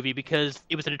Sandler movie because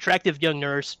it was an attractive young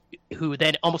nurse who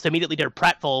then almost immediately did a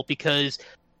pratfall because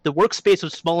the workspace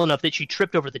was small enough that she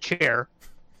tripped over the chair.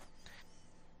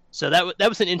 So that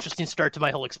was an interesting start to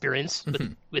my whole experience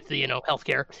with the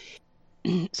healthcare.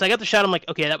 So I got the shot. I'm like,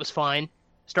 okay, that was fine.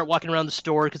 Start walking around the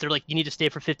store because they're like, you need to stay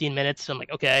for 15 minutes. So I'm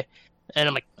like, okay, and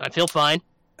I'm like, I feel fine.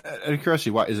 Out of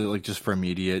curiosity, why is it like just for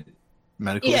immediate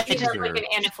medical? Yeah, issues, it's like an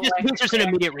anaphylactic. Just an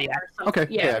immediate reaction. Okay,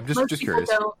 yeah, I'm most just people curious.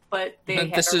 Don't, but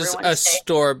This is a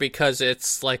store because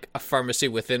it's like a pharmacy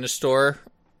within a store.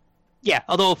 Yeah,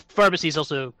 although pharmacies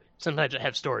also sometimes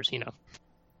have stores,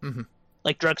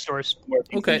 like drugstores.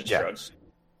 Okay, yeah. Drugs.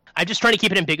 I'm just trying to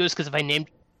keep it ambiguous because if I named,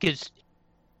 because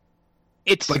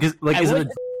it's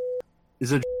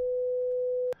is it?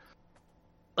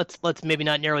 Let's maybe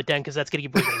not narrow it down because that's going to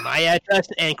keep bringing my address,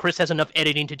 and Chris has enough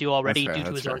editing to do already due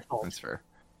to his own fault. That's fair.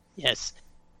 Yes.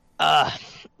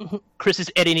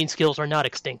 Chris's editing skills are not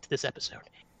extinct this episode.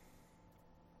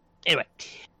 Anyway,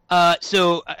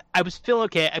 so I was feeling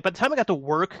okay. By the time I got to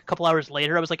work a couple hours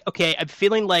later, I was like, okay, I'm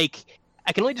feeling like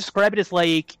I can only describe it as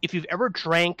like if you've ever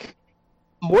drank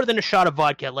more than a shot of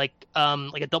vodka, like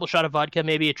a double shot of vodka,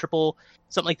 maybe a triple,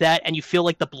 something like that, and you feel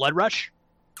like the blood rush.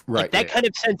 Right. Like that kind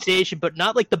of sensation, but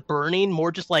not like the burning,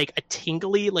 more just like a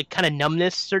tingly, like kind of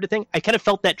numbness sort of thing. I kind of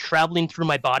felt that traveling through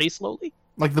my body slowly.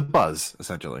 Like the buzz,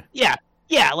 essentially. Yeah,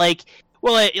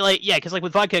 because like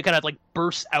with vodka, it kind of like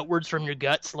bursts outwards from your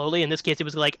gut slowly. In this case, it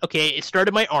was like, okay, it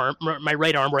started my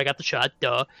right arm where I got the shot,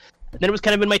 duh. And then it was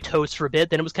kind of in my toes for a bit.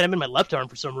 Then it was kind of in my left arm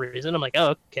for some reason. I'm like,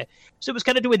 oh, okay. So it was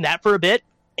kind of doing that for a bit.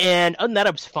 And other than that,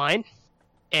 I was fine.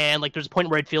 And like, there's a point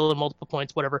where I'd feel it in multiple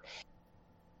points, whatever.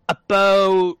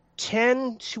 About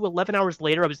 10 to 11 hours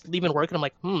later, I was leaving work, and I'm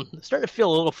like, it's starting to feel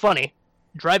a little funny.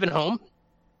 driving home.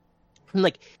 I'm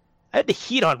like, I had the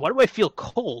heat on. Why do I feel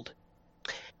cold?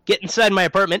 Get inside my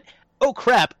apartment. Oh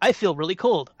crap! I feel really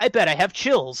cold. I bet I have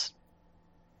chills.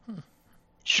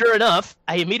 Sure enough,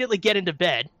 I immediately get into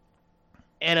bed,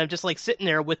 and I'm just like sitting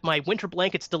there with my winter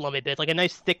blanket still on my bed, like a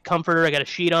nice thick comforter. I got a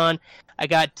sheet on. I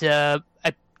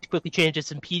quickly changed to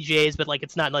some PJs, but like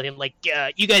it's not nothing like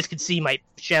you guys can see my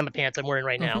pajama pants I'm wearing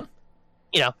right now.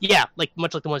 Like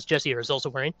much like the ones Jesse here is also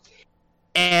wearing.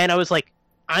 And I was like,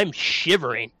 I'm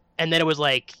shivering, and then it was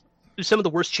some of the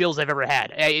worst chills I've ever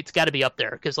had. It's got to be up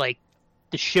there because like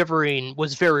the shivering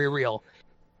was very real,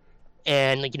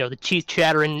 and like the teeth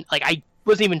chattering. Like I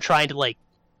wasn't even trying to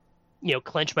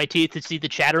clench my teeth to see the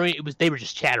chattering. They were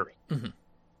just chattering. Mm-hmm.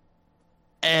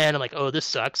 And I'm like, oh, this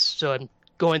sucks. So I'm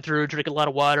going through, drinking a lot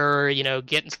of water,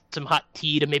 getting some hot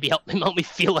tea to maybe help me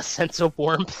feel a sense of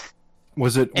warmth.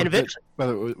 Was it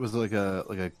like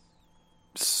a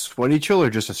sweaty chill or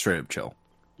just a straight up chill?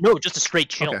 No, just a straight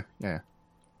chill. Okay, yeah.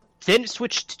 Then it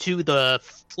switched to the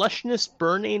flushness,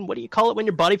 burning. What do you call it when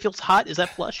your body feels hot? Is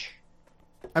that flush?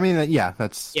 I mean,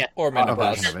 that's or a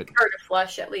menopause. version of it. Heard of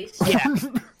flush at least. Yeah.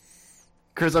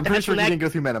 Because I'm pretty that's sure when you didn't go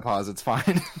through menopause. It's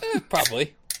fine.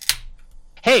 Probably.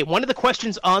 Hey, one of the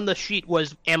questions on the sheet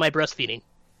was, am I breastfeeding?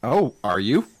 Oh, are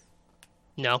you?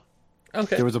 No.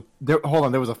 Okay. Hold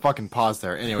on, there was a fucking pause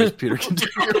there. Anyways, Peter,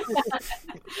 continue.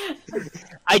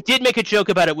 I did make a joke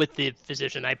about it with the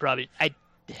physician. I probably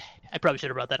should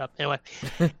have brought that up. Anyway.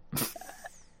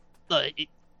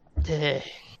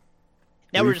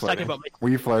 Now we're just talking about Were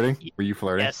you flirting? Were you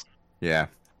flirting? Yes. Yeah.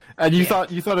 And you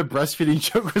thought a breastfeeding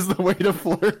joke was the way to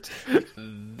flirt?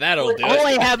 That'll do All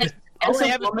it. I have is As a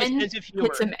my woman, sense of humor.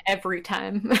 hits him every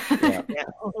time. Yeah.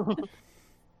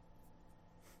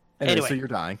 Anyway. So you're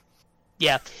dying.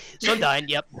 Yeah, so I'm dying.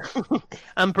 Yep,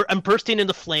 I'm bursting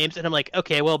into flames, and I'm like,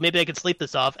 okay, well, maybe I can sleep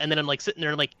this off. And then I'm like sitting there,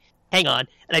 and I'm like, hang on,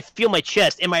 and I feel my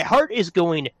chest, and my heart is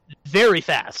going very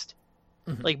fast,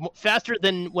 like faster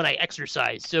than when I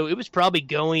exercise. So it was probably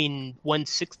going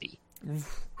 160,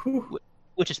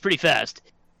 which is pretty fast.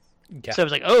 Yeah. So I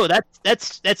was like, oh,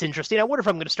 that's interesting. I wonder if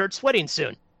I'm going to start sweating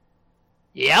soon.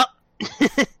 Yep.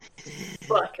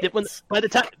 By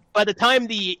the time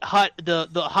the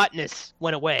hotness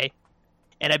went away,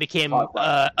 and I became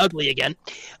ugly again,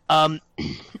 my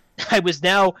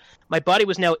body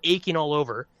was now aching all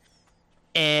over,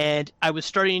 and I was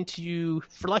starting to,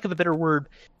 for lack of a better word,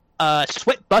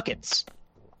 sweat buckets.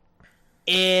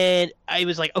 And I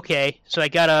was like, okay, so I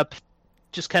got up,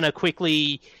 just kind of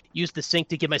quickly used the sink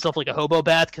to give myself like a hobo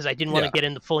bath because I didn't want to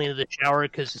get fully into the shower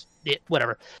because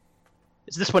whatever.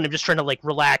 So this one I'm just trying to like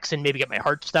relax and maybe get my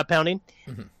heart to stop pounding.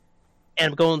 Mm-hmm. And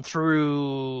I'm going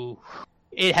through.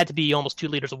 It had to be almost 2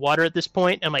 liters of water at this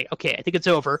point. I'm like, okay, I think it's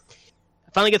over.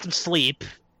 I finally get some sleep.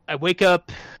 I wake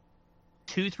up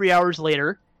 2-3 hours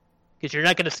later because you're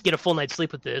not going to get a full night's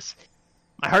sleep with this.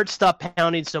 My heart stopped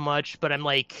pounding so much, but I'm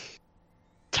like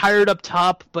tired up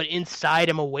top, but inside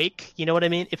I'm awake. You know what I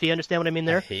mean? If you understand what I mean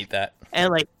there. I hate that.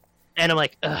 And I'm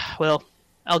like, well,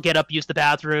 I'll get up, use the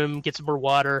bathroom, get some more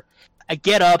water. I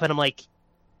get up and I'm like,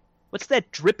 what's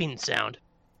that dripping sound?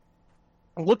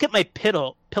 I look at my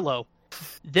pillow.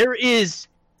 There is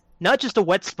not just a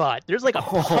wet spot. There's like a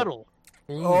puddle.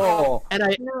 Oh. And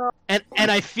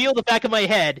I feel the back of my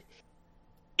head.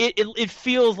 It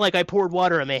feels like I poured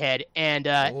water on my head, and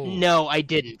no, I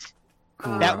didn't.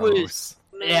 Gross.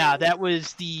 That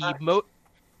was the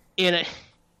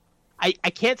I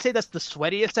can't say that's the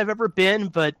sweatiest I've ever been,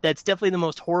 but that's definitely the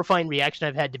most horrifying reaction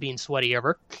I've had to being sweaty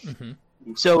ever.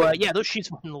 Mm-hmm. So those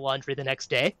sheets went in the laundry the next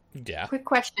day. Yeah. Quick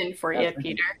question for you,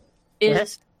 Peter.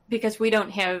 Is because we don't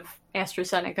have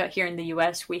AstraZeneca here in the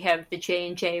U.S., we have the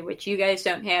J&J, which you guys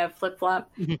don't have,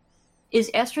 flip-flop. Mm-hmm. Is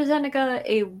AstraZeneca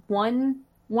a one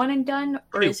and done,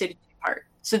 or is it a 2-part?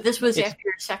 So this was after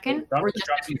your second, or just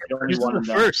after your This was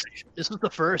the first. This was the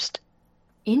first.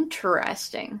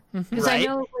 Interesting. Because I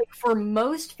know, like, for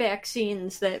most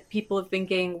vaccines that people have been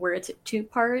getting where it's a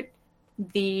 2-part,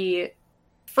 the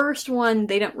first one,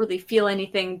 they don't really feel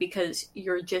anything because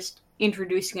you're just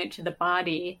introducing it to the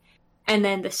body. And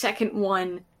then the second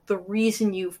one, the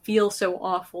reason you feel so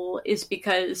awful is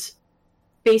because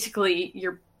basically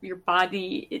your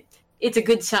body, it's a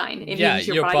good sign. It means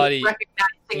your body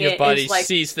recognizing your it body like,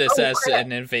 sees this as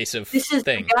an invasive this is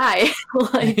thing. The guy.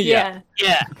 Like, yeah.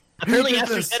 Apparently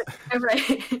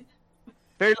Right.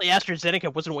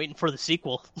 AstraZeneca wasn't waiting for the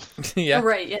sequel. Yeah.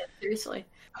 Right, yeah, seriously.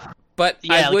 But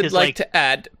I would like to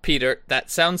add, Peter, that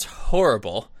sounds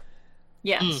horrible.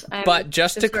 Yes. But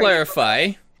just to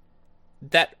clarify,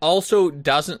 that also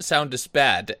doesn't sound as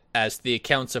bad as the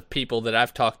accounts of people that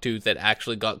I've talked to that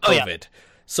actually got COVID.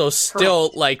 So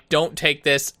still, like, don't take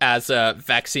this as a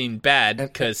vaccine bad,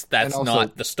 because that's and also-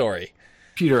 not the story.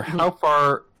 Peter, how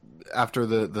far after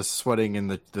the sweating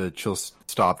and the chills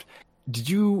stopped did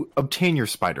you obtain your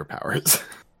spider powers?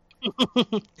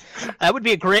 That would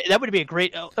be a great. It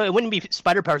wouldn't be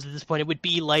spider powers at this point. It would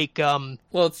be like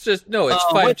Well, it's just, no, it's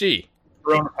what- 5G.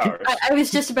 Corona powers. I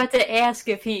was just about to ask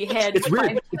if he had It's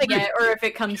weird. 5G yet, or if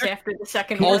it comes after the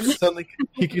second Also- one. Suddenly,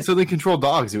 he can suddenly control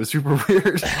dogs. It was super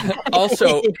weird.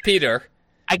 Also, Peter,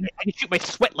 I can shoot my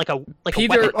sweat like a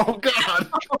Peter- weapon. Oh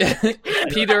god!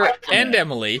 Peter, and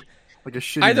Emily, Like a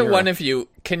shitty either mirror. one of you,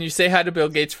 can you say hi to Bill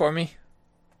Gates for me?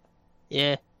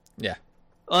 Yeah. Yeah.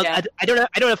 Well, Yeah. I don't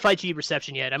have 5G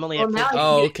reception yet. I'm only Well, at now 4G.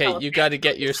 Oh, you okay. tell You us. got to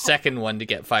get your second one to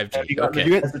get 5G. Have you got, Okay.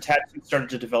 has the tattoo started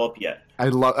to develop yet? I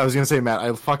was gonna say, Matt.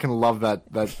 I fucking love that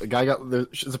a guy got.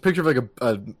 There's a picture of like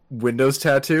a Windows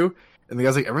tattoo, and the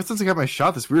guy's like, ever since I got my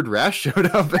shot, this weird rash showed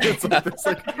up. And it's like, this,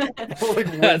 like, That's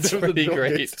Windows and pretty Bill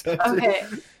great. Gates tattoo. Okay,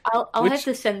 I'll Which- have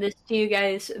to send this to you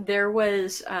guys. There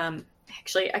was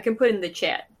actually I can put in the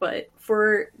chat, but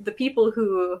for the people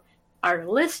who are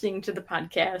listening to the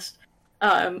podcast,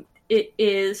 it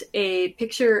is a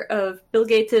picture of Bill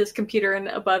Gates' computer, and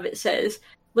above it says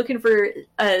 "looking for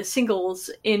singles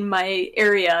in my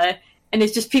area," and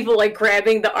it's just people like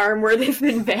grabbing the arm where they've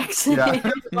been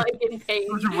vaccinated, like in pain.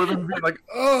 Bunch of women being like,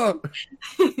 oh.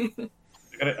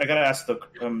 I gotta ask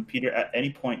Peter. At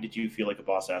any point, did you feel like a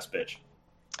boss ass bitch?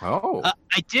 Oh.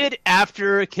 I did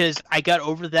after, because I got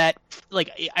over that.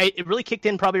 Like, it really kicked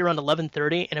in probably around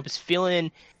 11:30, and I was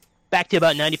feeling back to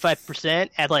about 95%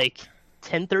 at like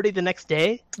 10:30 the next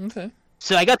day. Okay.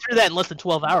 So I got through that in less than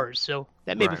 12 hours. So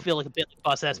that made me Right. feel like a bit like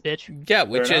boss ass bitch. Yeah,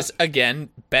 which Fair is, again,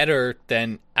 better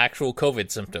than actual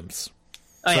COVID symptoms.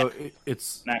 Oh, So yeah.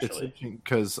 it's Naturally. interesting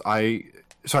because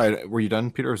sorry, were you done,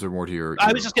 Peter? Or is there more to your? I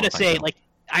your was just gonna say, qualifying? like,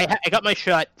 I got my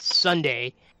shot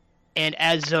Sunday, and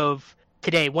as of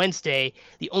today, Wednesday,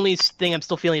 the only thing I'm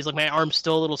still feeling is like my arm's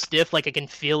still a little stiff. Like I can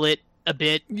feel it a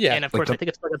bit. Yeah, and of like course, I think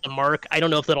it's part of the mark. I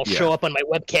don't know if that'll Yeah. show up on my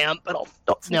webcam, but I'll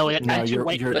no, No, I'm too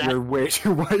white for that. you're way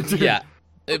too white. Dude. Yeah.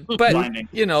 But, Blinding.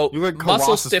 you know, You look muscle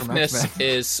Colossus from stiffness X-Men.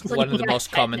 is like one of the you most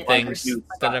got common tetanus. things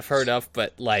that I've heard of,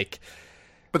 but, like,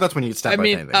 But that's when you get I stabbed by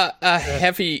mean, anything. a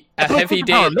heavy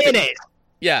day Oh, at mayonnaise.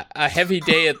 yeah, a heavy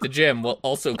day at the gym will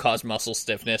also cause muscle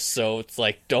stiffness, so it's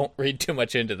like, don't read too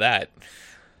much into that.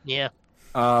 Yeah.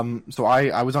 So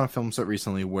I was on a film set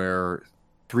recently where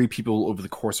 3 people over the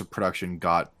course of production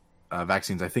got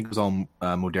vaccines. I think it was all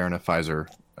Moderna, Pfizer,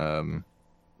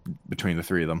 between the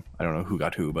 3 of them. I don't know who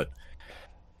got who, but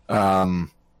and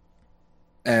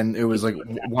it was like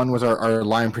one was our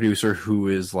line producer who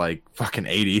is like fucking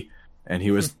 80, and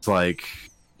he was like,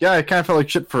 yeah, I kind of felt like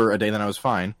shit for a day, then I was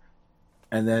fine.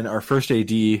 And then our first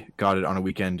AD got it on a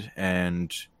weekend,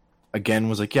 and again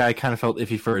was like, yeah, I kind of felt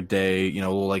iffy for a day, you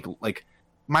know, like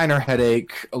minor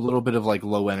headache, a little bit of like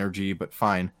low energy, but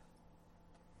fine.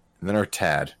 And then our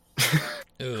Tad,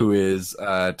 Ooh. who is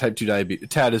type 2 diabetes.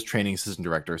 Tad is training assistant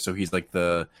director, so he's like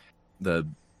the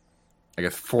I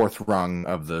guess 4th rung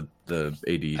of the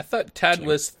I AD. thought Tad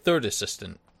was third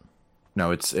assistant.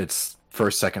 No, it's 1st,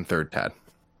 2nd, 3rd Tad.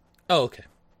 Oh, okay.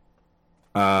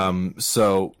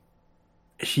 So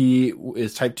he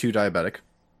is type 2 diabetic,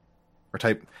 or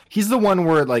he's the one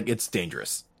where like it's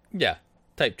dangerous, Yeah,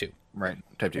 type 2. right?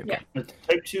 Type 2. Yeah. But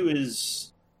Type 2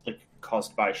 is like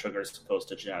caused by sugar as opposed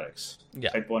to genetics. Yeah.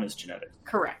 Type 1 is genetic.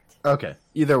 Correct. Okay.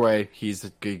 Either way, he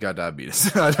got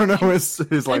diabetes. I don't know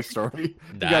his life story.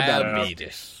 He got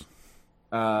Diabetes.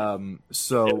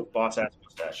 So Boss ass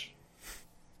mustache.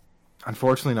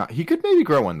 unfortunately not. He could maybe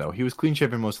grow one though. He was clean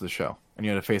shaven most of the show, and he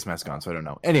had a face mask on, so I don't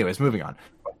know. Anyways, moving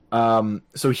on.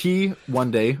 So he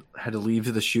one day had to leave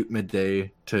to the shoot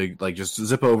midday to like just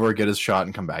zip over, get his shot,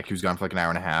 and come back. He was gone for like an hour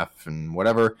and a half and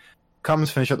whatever. Comes,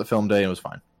 finish up the film day, and it was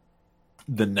fine.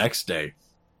 The next day,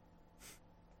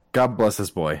 God bless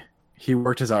this boy. He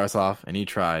worked his arse off and he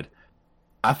tried.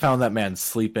 I found that man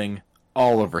sleeping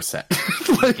all over set.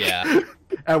 Like, Yeah.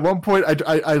 At one point,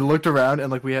 I looked around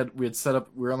and like we had set up.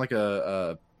 We were on like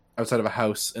a outside of a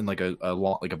house in like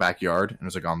a backyard, and it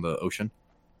was like on the ocean.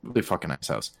 Really fucking nice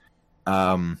house.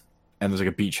 And there's like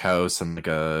a beach house and like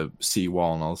a sea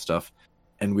wall and all this stuff.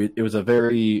 And it was a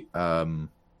very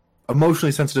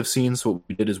emotionally sensitive scene. So what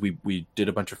we did is we did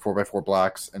a bunch of 4x4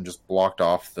 blocks and just blocked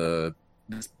off the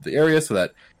area so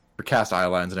that for cast eye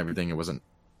lines and everything, it wasn't,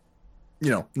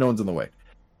 no one's in the way.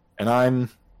 And I'm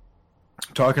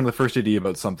talking to the first AD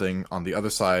about something on the other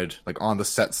side, like on the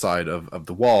set side of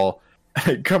the wall.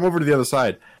 I come over to the other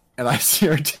side, and I see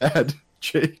our dad,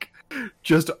 Jake,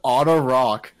 just on a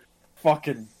rock,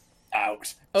 fucking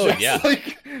out. Oh, just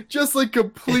yeah. just like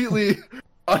completely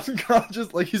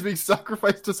unconscious, like he's being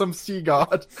sacrificed to some sea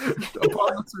god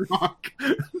upon this rock.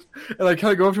 And I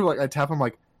kind of go up to him, like I tap him,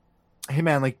 like, "Hey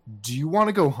man, like, do you want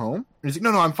to go home?" And he's like,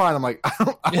 "No, I'm fine." I'm like,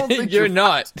 I don't think You're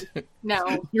not.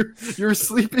 No. You're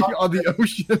sleeping on the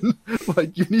ocean.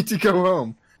 Like, you need to go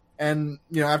home." And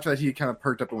after that, he kind of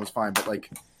perked up and was fine. But like,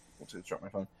 let's drop my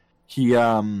phone. He he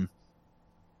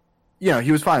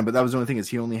was fine. But that was the only thing, is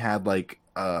he only had like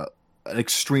an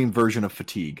extreme version of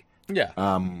fatigue. Yeah.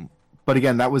 But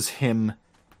again, that was him.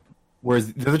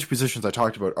 Whereas the other two positions I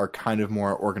talked about are kind of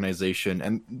more organization,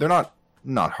 and they're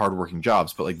not hardworking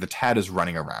jobs. But like the Tad is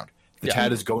running around. The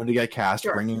Tad is going to get cast,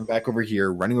 bringing him back over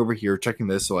here, running over here, checking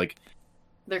this. So like,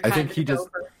 They're I kind think of he just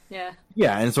over. Yeah.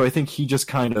 Yeah, and so I think he just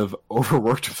kind of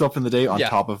overworked himself in the day on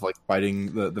top of like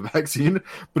fighting the vaccine.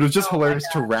 But it was just hilarious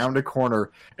to round a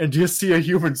corner and just see a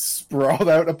human sprawled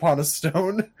out upon a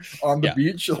stone on the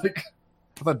beach. Like,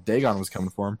 I thought Dagon was coming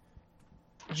for him.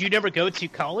 Did you never go to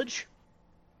college?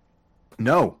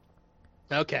 No.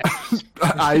 Okay.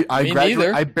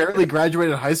 I barely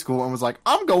graduated high school and was like,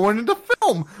 I'm going into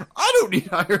film. I don't need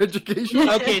higher education.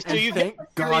 Okay, so you Thank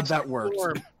God that works.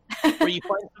 Where you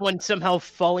find someone somehow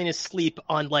falling asleep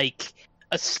on like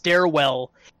a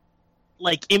stairwell,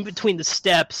 like in between the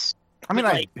steps. I mean,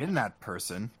 I've been that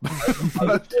person.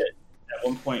 At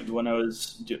one point when I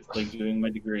was doing my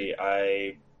degree,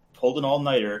 I pulled an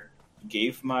all-nighter,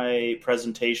 gave my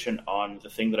presentation on the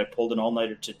thing that I pulled an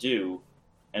all-nighter to do,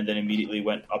 and then immediately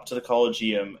went up to the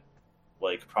Collegium,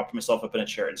 like propped myself up in a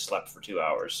chair and slept for 2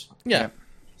 hours. Yeah.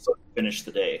 So I finished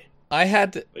the day. I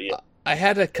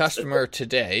had a customer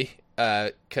today,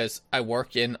 because I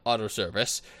work in auto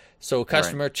service. So a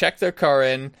customer checked their car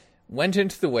in, went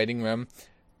into the waiting room,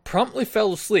 promptly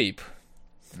fell asleep.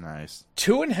 Nice.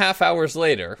 2.5 hours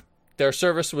later, their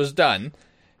service was done.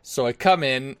 So I come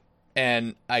in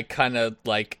and I kind of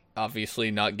like,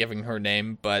 obviously not giving her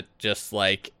name, but just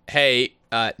like, "Hey,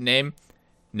 name.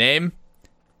 And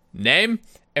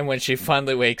when she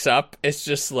finally wakes up, it's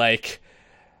just like,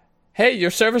 "Hey,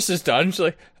 your service is done." She's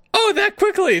like, "Oh, that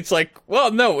quickly?" It's like,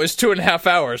 well, no, it was 2.5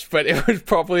 hours, but it was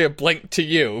probably a blink to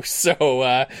you. So,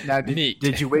 now, neat.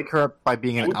 Did you wake her up by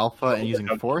being an alpha and using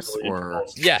force, or?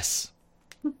 Yes.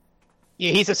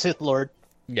 Yeah, he's a Sith Lord.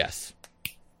 Yes.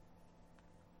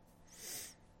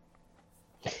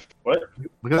 What?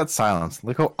 Look at that silence.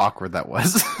 Look how awkward that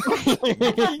was.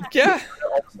 Yeah.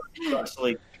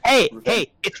 Hey,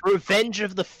 it's Revenge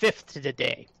of the Fifth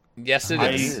today. Yes, it I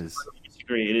is.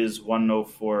 disagree. It is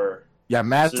 104. Yeah,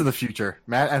 Matt's to the future.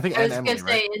 Matt, I think, I was and gonna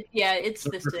Emily, say, right? it's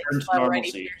the Return 6th to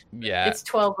already. normalcy. Yeah. It's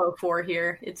 12:04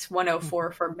 here. It's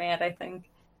 1:04 for Matt, I think.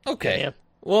 Okay. Yeah.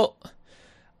 Well,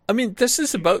 I mean, this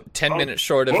is about 10 minutes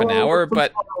short of an hour,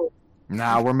 but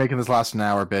Nah, we're making this last an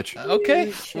hour, bitch.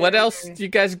 okay. What else do you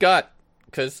guys got?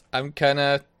 Because I'm kind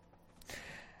of...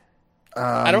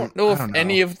 I don't know if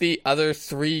any of the other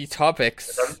 3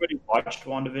 topics... Has everybody watched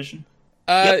WandaVision?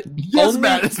 Yes, only...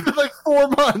 Matt, it's been like 4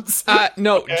 months.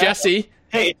 No, Okay. Jesse,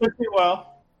 Hey, it took me a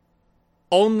while.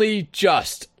 only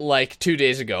just, like, 2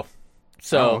 days ago.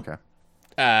 So,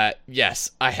 okay.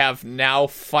 yes, I have now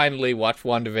finally watched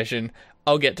WandaVision.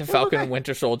 I'll get to Falcon and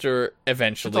Winter Soldier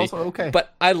eventually. It's also okay.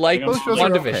 But I like Both shows are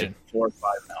WandaVision. 4 or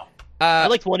 5 now. I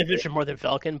liked WandaVision more than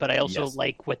Falcon, but I also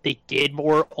like what they did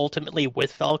more ultimately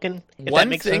with Falcon. If that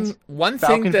makes sense. One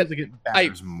Falcon thing that feels like it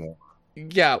matters more.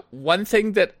 one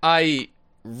thing that I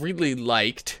really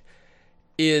liked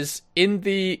is in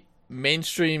the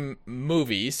mainstream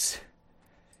movies,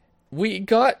 we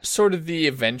got sort of the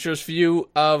Avengers view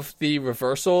of the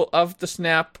reversal of the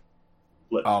snap.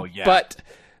 Oh yeah, But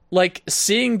like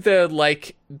seeing the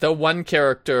one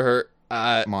character,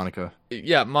 Monica.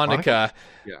 yeah, Monica,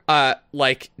 Yeah.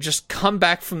 like just come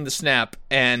back from the snap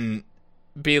and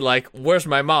be like, "Where's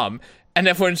my mom?" And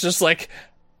everyone's just like,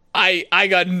 I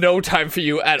got no time for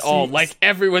you at all. Like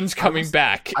everyone's coming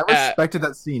back. I respected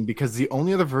that scene because the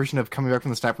only other version of coming back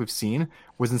from the snap we've seen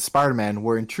was in Spider-Man,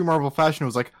 where in true Marvel fashion it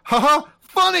was like, haha,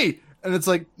 funny! And it's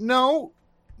like, no,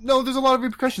 there's a lot of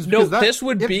repercussions. No, Because this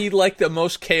would be like the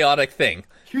most chaotic thing.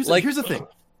 Here's the thing.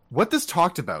 What this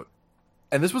talked about,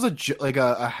 and this was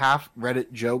a half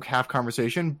Reddit joke, half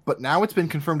conversation, but now it's been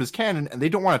confirmed as canon, and they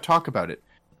don't want to talk about it.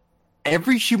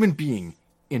 Every human being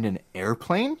in an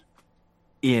airplane,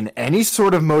 in any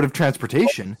sort of mode of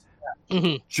transportation,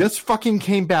 just fucking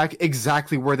came back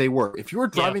exactly where they were. If you were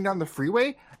driving down the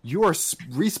freeway, you are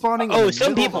respawning in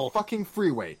the middle of the fucking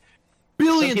freeway.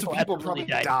 Billions of people probably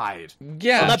died.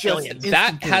 Yeah, Well, not billions.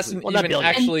 that hasn't Well, not even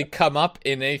billions. actually come up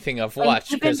in anything I've watched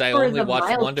because I only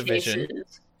watched WandaVision.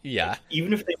 Yeah.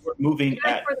 Even if they were moving Even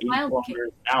at for the 8 mild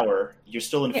kilometers an hour, you're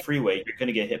still in a freeway. You're going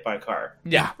to get hit by a car.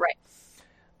 Yeah. Right.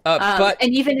 But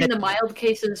and even in the mild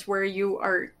cases where you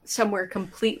are somewhere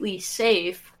completely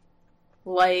safe,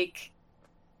 like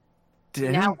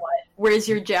now what? Where's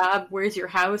your job? Where's your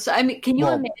house? I mean, can you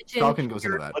imagine? Falcon goes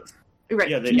into that. Right.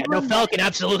 Yeah, Can you No, imagine Falcon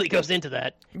absolutely goes into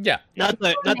that. yeah, Not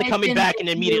the coming back and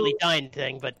immediately dying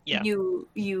thing, but yeah.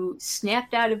 You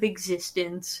snapped out of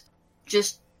existence,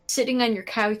 just sitting on your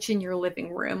couch in your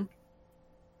living room,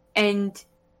 and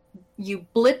you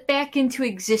blip back into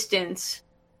existence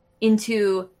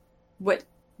into what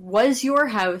was your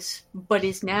house, but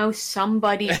is now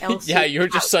somebody else's. yeah, you're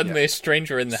just house. suddenly a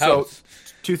stranger in the So, house.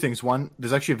 two things. One,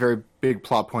 there's actually a very big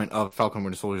plot point of Falcon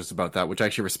Winter Soldier just about that, which I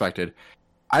actually respected.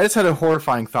 I just had a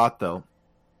horrifying thought, though.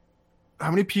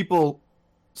 How many people,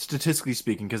 statistically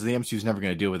speaking, because the MCU is never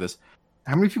going to deal with this,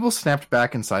 how many people snapped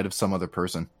back inside of some other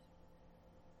person?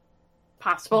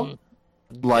 Possible.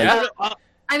 Like, Yeah.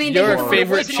 I mean, Your they-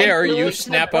 favorite chair Really you good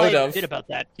snap point out of. Did about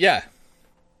that. Yeah,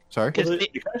 sorry? Because Well,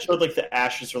 it kind of showed like the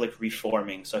ashes were like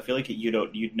reforming, so I feel like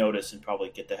you'd notice and probably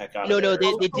get the heck out No, of no,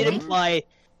 there. they did imply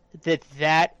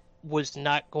that was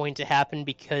not going to happen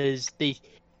because they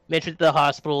mentioned at the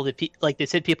hospital that like they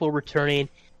said people were returning,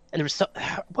 and there was some,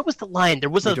 what was the line? There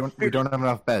was We don't have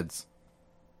enough beds.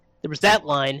 there was that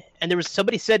line, and there was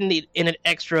somebody said in an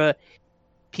extra,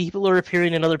 people are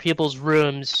appearing in other people's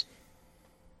rooms,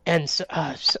 and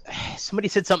somebody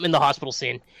said something in the hospital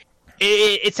scene.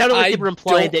 It sounded like I they were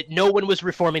implying don't- that no one was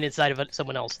reforming inside of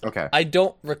someone else. Okay. I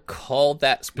don't recall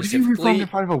that What if you reformed specifically. in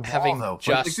front of a wall, having though?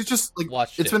 just Like, it's just like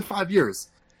watched it's it. been 5 years.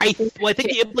 I think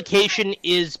the implication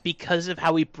is because of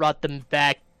how he brought them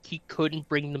back, he couldn't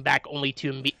bring them back only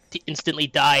to instantly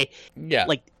die, Yeah,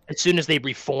 like as soon as they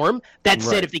reform. That Right.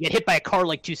 said, if they get hit by a car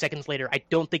like 2 seconds later, I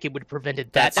don't think it would have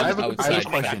prevented that. That's I That have, was an a, the I have a outside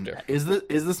question. factor.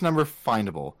 Is this number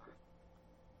findable?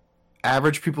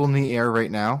 Average people in the air right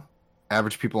now,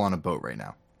 average people on a boat right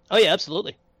now. Oh yeah,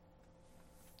 absolutely.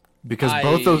 Because I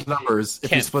both those numbers,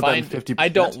 if you can't split that in find. 50%, I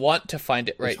don't want to find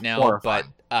it right It's now, horrifying.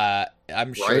 but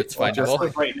I'm sure Right? it's Well, just findable.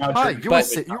 like- right now. Hi, Drake,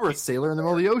 you But- were a sailor in the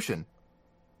middle of the ocean.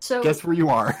 So Guess where you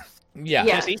are? Yeah,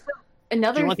 Yeah. Jesse, do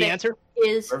another you want the thing answer?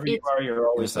 is wherever you it's are, you're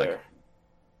always Give me a there.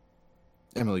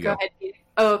 Emily, Go go. ahead. Peter.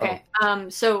 Oh, okay.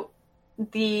 So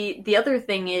the other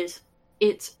thing is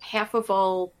it's half of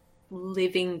all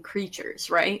living creatures,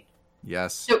 right?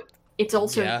 Yes. So it's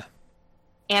also yeah.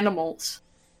 animals.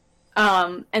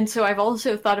 And so I've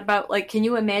also thought about, like, can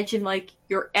you imagine, like,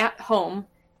 you're at home,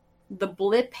 the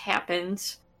blip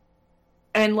happens,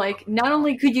 and, like, not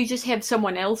only could you just have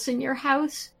someone else in your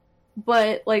house,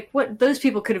 but, like, what those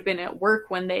people could have been at work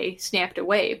when they snapped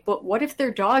away, but what if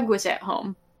their dog was at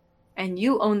home and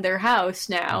you own their house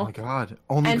Oh now? my god.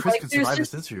 Only And, Chris like, could there's survive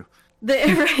just- this issue.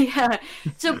 Yeah.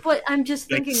 So, but I'm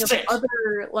just Like, thinking of sit.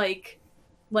 other, like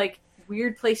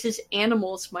weird places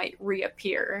animals might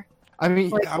reappear. I mean,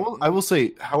 Like- I will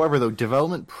say, however, though,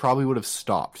 development probably would have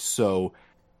stopped, so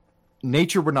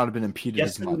nature would not have been impeded Yes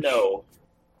as and much. no.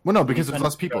 Well, no, because there's Depends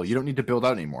less on people. trust. You don't need to build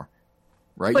out anymore,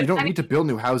 right? But, you don't I need to build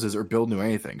new houses or build new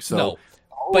anything. So, No,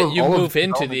 all but of- you all of move into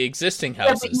development- the existing Yeah,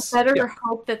 but you houses. better Yeah.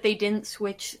 hope that they didn't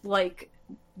switch, like,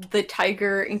 the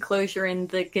tiger enclosure and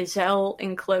the gazelle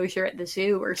enclosure at the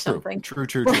zoo or something. True.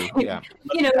 Yeah.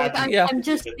 You know, like, Yeah. I'm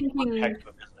just Heck thinking, of a business.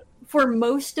 for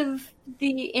most of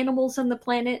the animals on the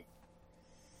planet,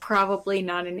 probably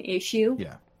not an issue.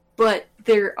 Yeah. But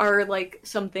there are, like,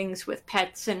 some things with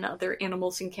pets and other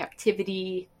animals in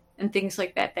captivity and things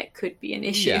like that that could be an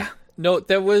issue. Yeah. No,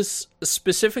 there was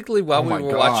specifically while Oh we my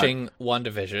were God. watching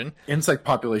WandaVision. Insect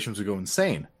populations would go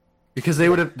insane because they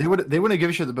wouldn't give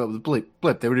a shit about the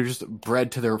blip. They would have just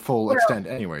bred to their full Well- extent,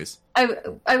 anyways.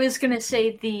 I was gonna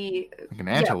say Like an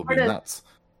anthill would be part of- nuts.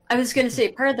 I was going to say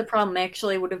part of the problem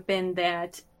actually would have been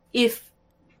that if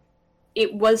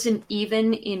it wasn't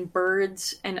even in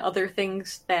birds and other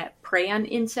things that prey on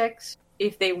insects,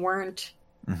 if they weren't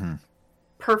Mm-hmm.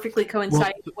 perfectly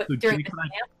coinciding so during the Jacob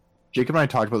and snap. Jacob and I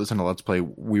talked about this in a Let's Play.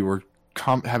 We were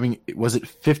having, was it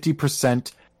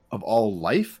 50% of all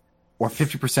life or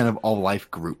 50% of all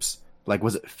life groups? Like,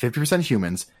 was it 50%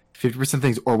 humans, 50%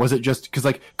 things, or was it just, because,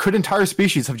 like, could entire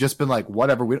species have just been like,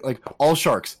 whatever, like, all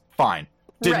sharks, fine.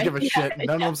 Didn't Right, give a yeah, shit, none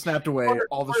of yeah. them snapped away, Or-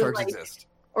 all the or, sharks like, exist.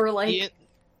 Or like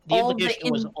The all implication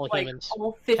was in, all like, humans.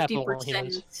 all Half of all 50%.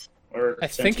 humans. Or I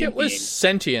think it sentient was beings.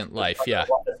 sentient life, yeah. It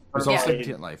was all Yeah.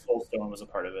 sentient life. Soulstone was a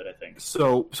part of it, I think.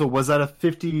 So was that a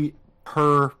 50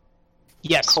 per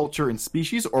Yes, culture and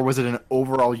species, or was it an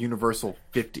overall universal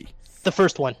 50? the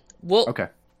first one. Well, Okay.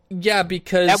 yeah,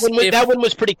 because That one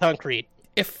was pretty concrete.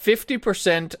 if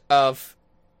 50% of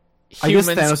I guess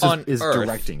humans Thanos on is Earth,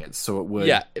 directing it, so it would.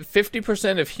 yeah, if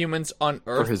 50% of humans on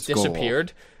Earth his goal.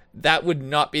 disappeared, that would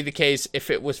not be the case if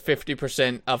it was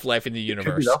 50% of life in the Could be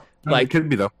universe. though. No, Like, it could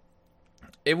be though.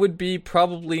 it would be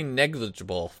probably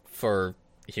negligible for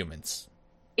humans.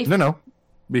 No,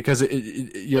 because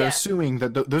you're Yeah. assuming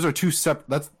that those are two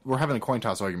separate. We're having a coin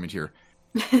toss argument here.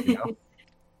 You know?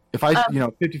 If I,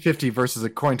 50-50 versus a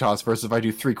coin toss versus if I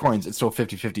do 3 coins, it's still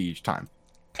 50-50 each time.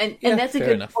 And Yeah, that's a fair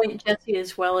good enough. point, Jesse,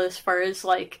 as well, as far as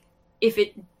like if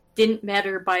it didn't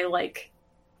matter by like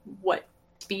what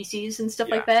species and stuff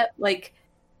like that, like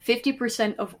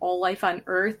 50% of all life on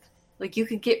Earth, like you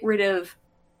could get rid of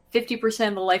 50%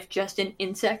 of the life just in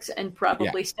insects and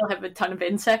probably still have a ton of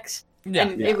insects, Yeah.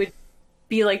 and it would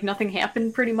be like nothing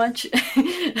happened pretty much.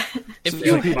 If So- you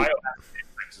so Biomass Peter-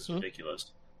 is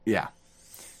ridiculous. Yeah.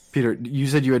 Peter, you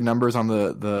said you had numbers on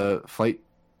the flight.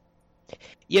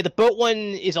 Yeah, the boat one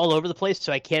is all over the place,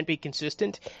 so I can't be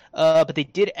consistent. But they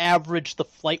did average the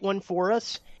flight one for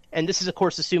us, and this is, of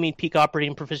course, assuming peak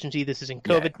operating proficiency. This is in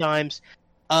COVID times.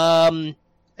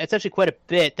 That's actually quite a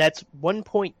bit. That's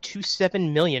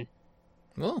 1.27 million.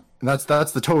 well, And that's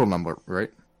the total number,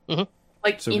 right?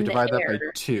 Like So if we in divide the that by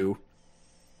air. 2,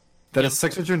 that is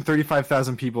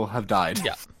 635,000 people have died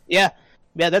yeah.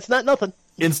 Yeah, that's not nothing.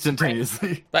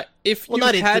 instantaneously. But if Well, you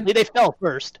not had, instantly. They fell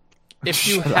first. if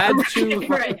you Shut had up. to,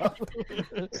 Right.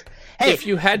 Hey, if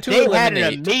you had to they had an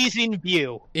eliminate, amazing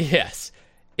view. yes,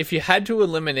 if you had to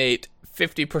eliminate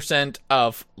 50%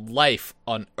 of life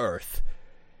on Earth,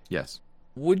 Yes.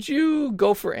 would you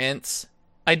go for ants?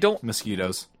 I don't.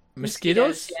 Mosquitoes.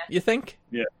 Mosquitoes? Yeah. You think?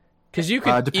 Yeah. Because you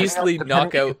could Depending easily on,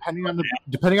 knock out.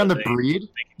 depending on the They- breed. They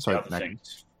can Sorry, do other Mac.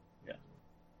 things.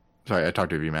 Sorry, I talked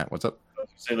to you, Matt. What's up? I was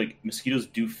gonna say, like, mosquitoes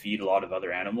do feed a lot of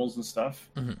other animals and stuff,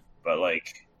 Mhm. but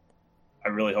like, I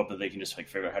really hope that they can just like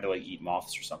figure out how to like eat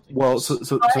moths or something. Well, so that's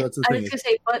the I thing. was gonna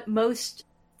say, but most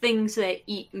things that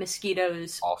eat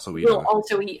mosquitoes Also, eat will other-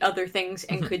 also eat other things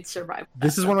and Mhm. could survive.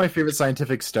 This is one of my favorite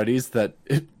scientific studies that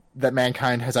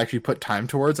mankind has actually put time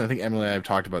towards. I think Emily and I have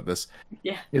talked about this.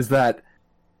 Yeah. Is that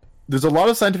there's a lot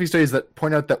of scientific studies that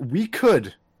point out that we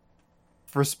could,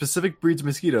 for specific breeds of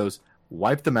mosquitoes,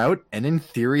 wipe them out and in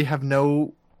theory have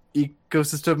no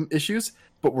ecosystem issues,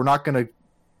 but we're not going to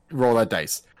roll that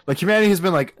dice. Like humanity has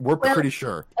been like, we're Well, pretty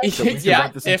sure that we can Yeah,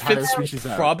 wipe this if entire it's species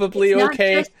out. probably It's not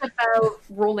okay. just about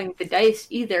rolling the dice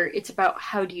either. It's about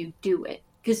how do you do it.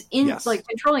 Because Yes. like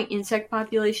controlling insect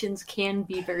populations can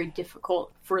be very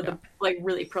difficult for the like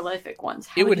really prolific ones.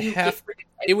 How It would do you have- get rid of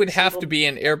It would every have to single- be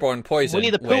an airborne poison, Winnie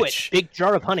the Pooh, which it. Big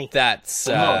jar of honey. that's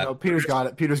No, Peter's got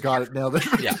it. Peter's got it. Nailed it.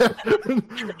 Yeah.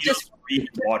 just breathe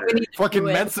water. We need to Fucking do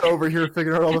it. Mensa over here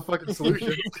figuring out all the fucking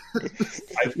solutions.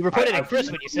 You were putting it I've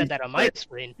Chris when you said that on my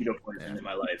screen. mosquito poison in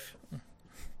my life.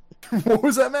 What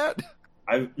was that, Matt?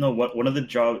 One of the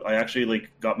jobs I actually like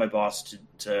got my boss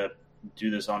to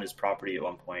do this on his property at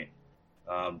one point.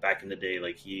 Back in the day,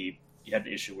 like he had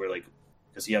an issue where like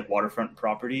because he had waterfront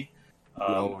property.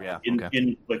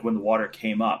 In like when the water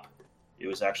came up, it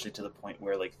was actually to the point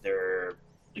where like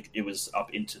it was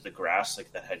up into the grass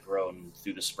like that had grown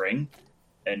through the spring,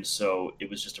 and so it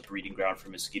was just a breeding ground for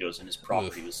mosquitoes, and his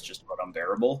property was just about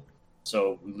unbearable.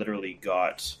 So we literally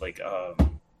got like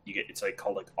it's like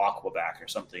called like Aquabac or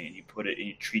something, and you put it and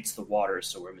it treats the water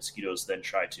so where mosquitoes then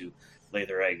try to lay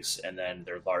their eggs and then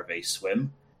their larvae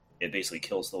swim. It basically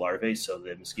kills the larvae, so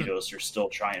the mosquitoes are still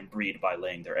trying and breed by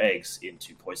laying their eggs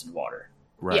into poisoned water.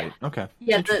 Right. Okay.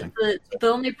 Yeah, Interesting. the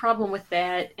only problem with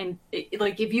that, and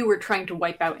like if you were trying to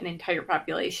wipe out an entire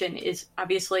population, is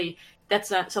obviously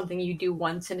that's not something you do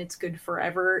once and it's good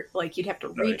forever. Like you'd have to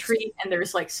Right. retreat, and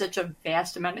there's like such a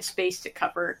vast amount of space to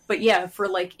cover. But yeah, for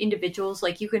like individuals,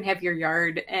 like you can have your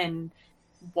yard and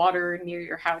water near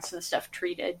your house and stuff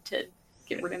treated to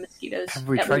get rid of mosquitoes. Have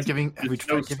we At tried least- giving? Have we There's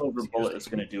no tried giving? silver bullet that's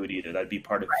going to do it either. That'd be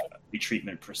part of the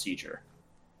treatment procedure.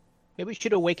 Maybe we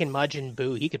should awaken Majin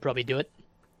Buu. He could probably do it.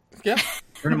 yeah.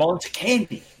 Turn them all into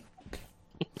candy.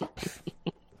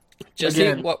 Jesse,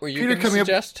 Again, what were you Peter going to coming up-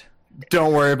 suggest?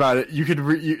 Don't worry about it. You could.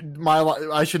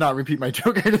 I should not repeat my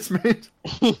joke I just made.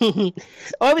 Oh,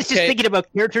 I was just Okay. thinking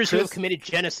about characters who have Chris? committed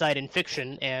genocide in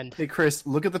fiction, and Hey, Chris,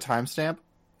 look at the timestamp.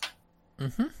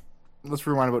 Mm-hmm. Let's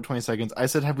rewind about 20 seconds. I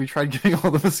said, have we tried giving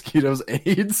all the mosquitoes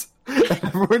AIDS? And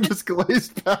everyone just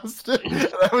glazed past it.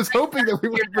 And I was hoping that we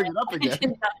would bring it up I again. did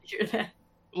not hear that.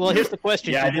 well, here's the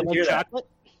question: Yeah, I do you didn't like hear that. chocolate?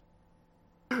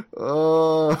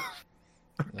 Oh.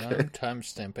 No, time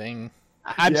stamping.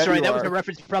 I'm Yeah, sorry, you that was are. a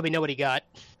reference you probably know what he got.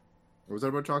 What was that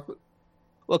about chocolate?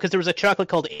 Well, because there was a chocolate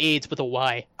called AIDS with a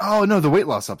Y. Oh, no, the weight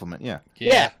loss supplement. Yeah.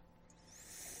 Yeah.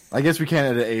 I guess we can't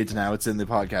edit AIDS now. It's in the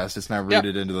podcast. It's now Yep.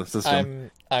 rooted into the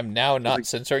system. I'm now not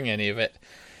censoring any of it.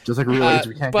 Just like real AIDS,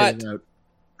 we can't but- get it out.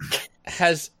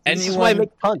 Has This is why I anyone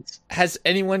make puns. has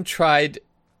anyone tried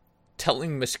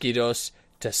telling mosquitoes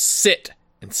to sit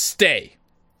and stay.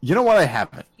 You know what? I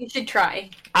haven't. You should try.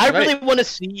 I Right. really want to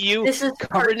see you This is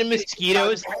covered in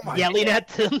mosquitoes, Oh my yelling God. at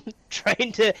them,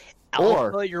 trying to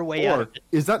alpha your way out Or of it.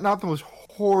 is that not the most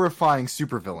horrifying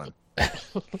supervillain?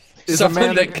 Is a Someone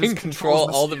man that who can just control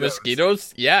controls all the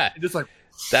mosquitoes? Yeah, Just like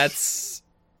that's...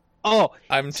 Oh,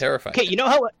 I'm terrified. okay. You know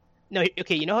how? No,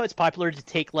 okay. You know how it's popular to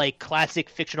take like classic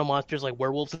fictional monsters like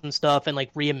werewolves and stuff and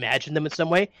like reimagine them in some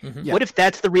way. Mhm. Yeah. What if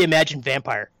that's the reimagined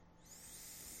vampire?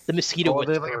 The mosquito oh,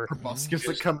 they have whisperer. like a proboscis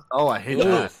that come. Oh, I hate Ooh.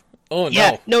 that. Oh,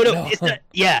 Yeah, no. no, it's not.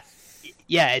 Yeah,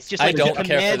 it's just I like don't he care for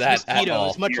commands that at mosquitoes,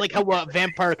 all. much like how a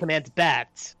vampire commands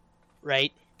bats,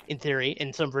 right? In theory,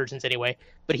 in some versions anyway.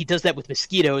 But he does that with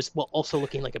mosquitoes while also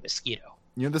looking like a mosquito.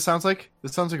 You know what this sounds like?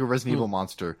 This sounds like a Resident Evil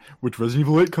monster, which Resident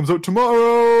Evil 8 comes out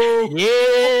tomorrow!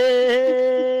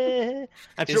 Yeah,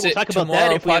 I'm sure Is we'll it talk about tomorrow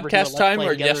that if we ever do a podcast Let's time Play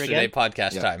or together yesterday again.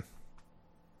 podcast Yeah.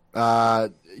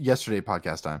 time? Yesterday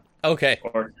podcast time. Okay.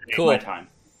 Or today Cool. my time.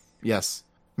 Yes.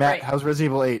 Matt, Right. how's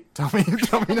Resident Evil 8? Tell me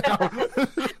now.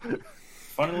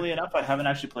 Funnily enough, I haven't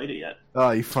actually played it yet.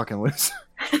 Oh, you fucking loser.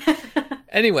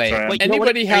 Anyway, Sorry. Wait, you don't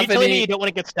wanna- anybody are you have telling me any... you don't want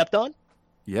to get stepped on?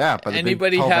 Yeah, by the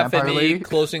Anybody big, tall have vampire any lady.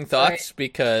 closing thoughts?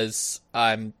 Because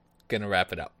I'm gonna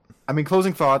wrap it up. I mean,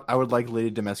 closing thought, I would like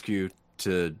Lady Dimitrescu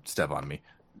to step on me.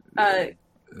 Yeah.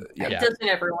 Yeah. Doesn't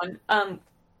everyone?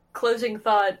 Closing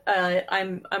thought.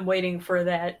 I'm waiting for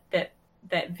that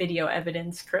video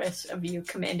evidence, Chris, of you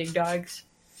commanding dogs.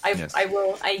 Yes.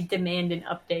 I demand an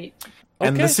update.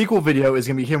 And Okay. the sequel video is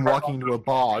going to be him walking into a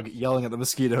bog, yelling at the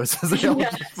mosquitoes as they all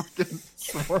Yes. fucking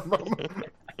swarm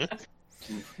him.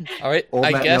 All right, Old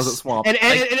I Matt Nails at guess... Swamp. And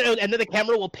then the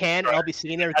camera will pan, and I'll be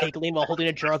sitting there giggling while holding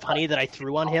a jar of honey that I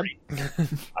threw on him.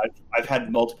 I've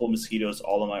had multiple mosquitoes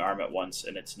all on my arm at once,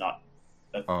 and it's not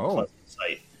a Oh. pleasant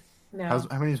sight. No.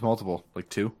 How many is multiple? Like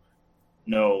 2?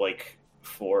 No, like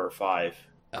 4 or 5.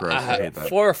 Gross, I hate that.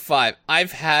 4 or 5.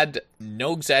 I've had,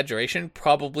 no exaggeration,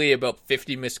 probably about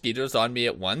 50 mosquitoes on me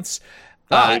at once.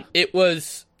 It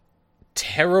was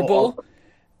terrible. Oh.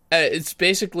 It's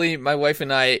basically my wife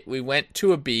and I, we went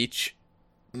to a beach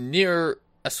near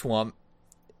a swamp.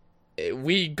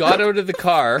 We got out of the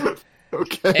car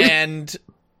Okay. and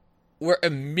we're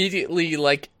immediately,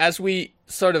 like, as we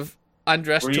sort of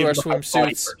undressed Were to you our able to hide the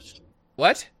body swimsuits. first?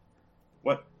 What?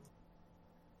 What?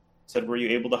 Said, were you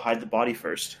able to hide the body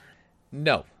first?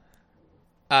 No.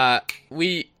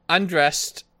 We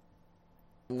undressed,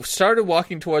 started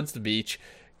walking towards the beach,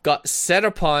 got set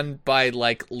upon by,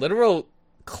 like, literal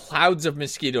clouds of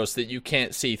mosquitoes that you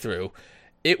can't see through.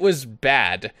 It was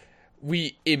bad.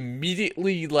 We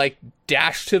immediately, like,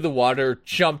 dash to the water,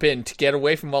 jump in to get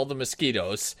away from all the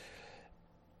mosquitoes,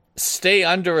 stay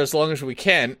under as long as we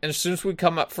can, and as soon as we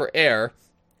come up for air,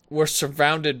 we're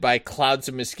surrounded by clouds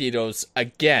of mosquitoes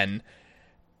again.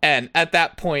 And at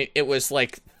that point, it was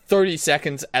like 30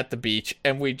 seconds at the beach,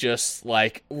 and we just,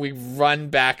 like, we run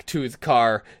back to the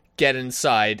car, get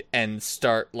inside, and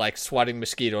start, like, swatting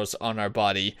mosquitoes on our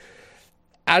body.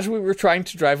 As we were trying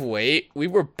to drive away, we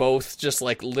were both just,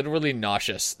 like, literally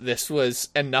nauseous. This was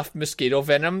enough mosquito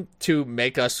venom to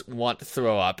make us want to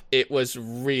throw up. It was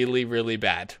really, really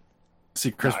bad.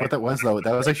 See, Chris, what that was, though,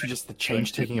 that was actually just the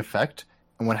change-taking effect.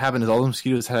 And what happened is all the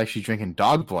mosquitoes had actually drinking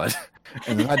dog blood.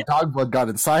 And then that dog blood got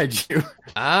inside you.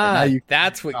 Ah, now you-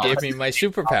 that's what gave me my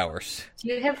superpowers. Do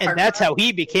you have And that's heartworm? how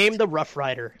he became the Rough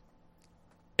Rider.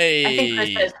 Hey. I think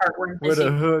Chris has heartworm. Where disease.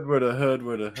 the hood, where the hood,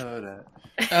 where the hood at?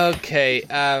 Okay,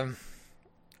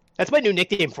 That's my new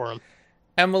nickname for him.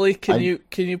 Emily, can I-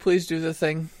 you please do the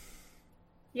thing?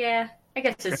 Yeah, I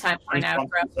guess it's time for an Response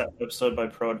outro. to that episode by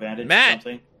Pro Advantage Matt!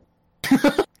 or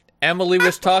something. Emily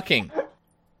was talking.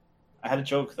 I had a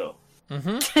joke, though.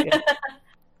 Mm-hmm.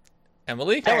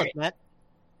 Emily, Tell us, Alright. Matt.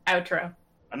 Outro.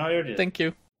 I know I already did. thank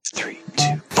you. 3, 2,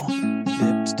 1.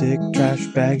 Lipstick, trash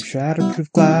bag,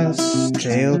 shatterproof glass,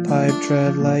 tailpipe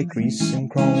tread like grease and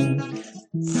chrome.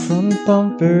 Front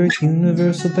bumper,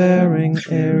 universal bearing,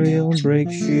 aerial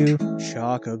brake shoe,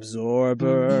 shock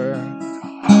absorber.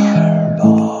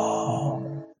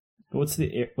 Hardball. What's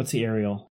the aerial?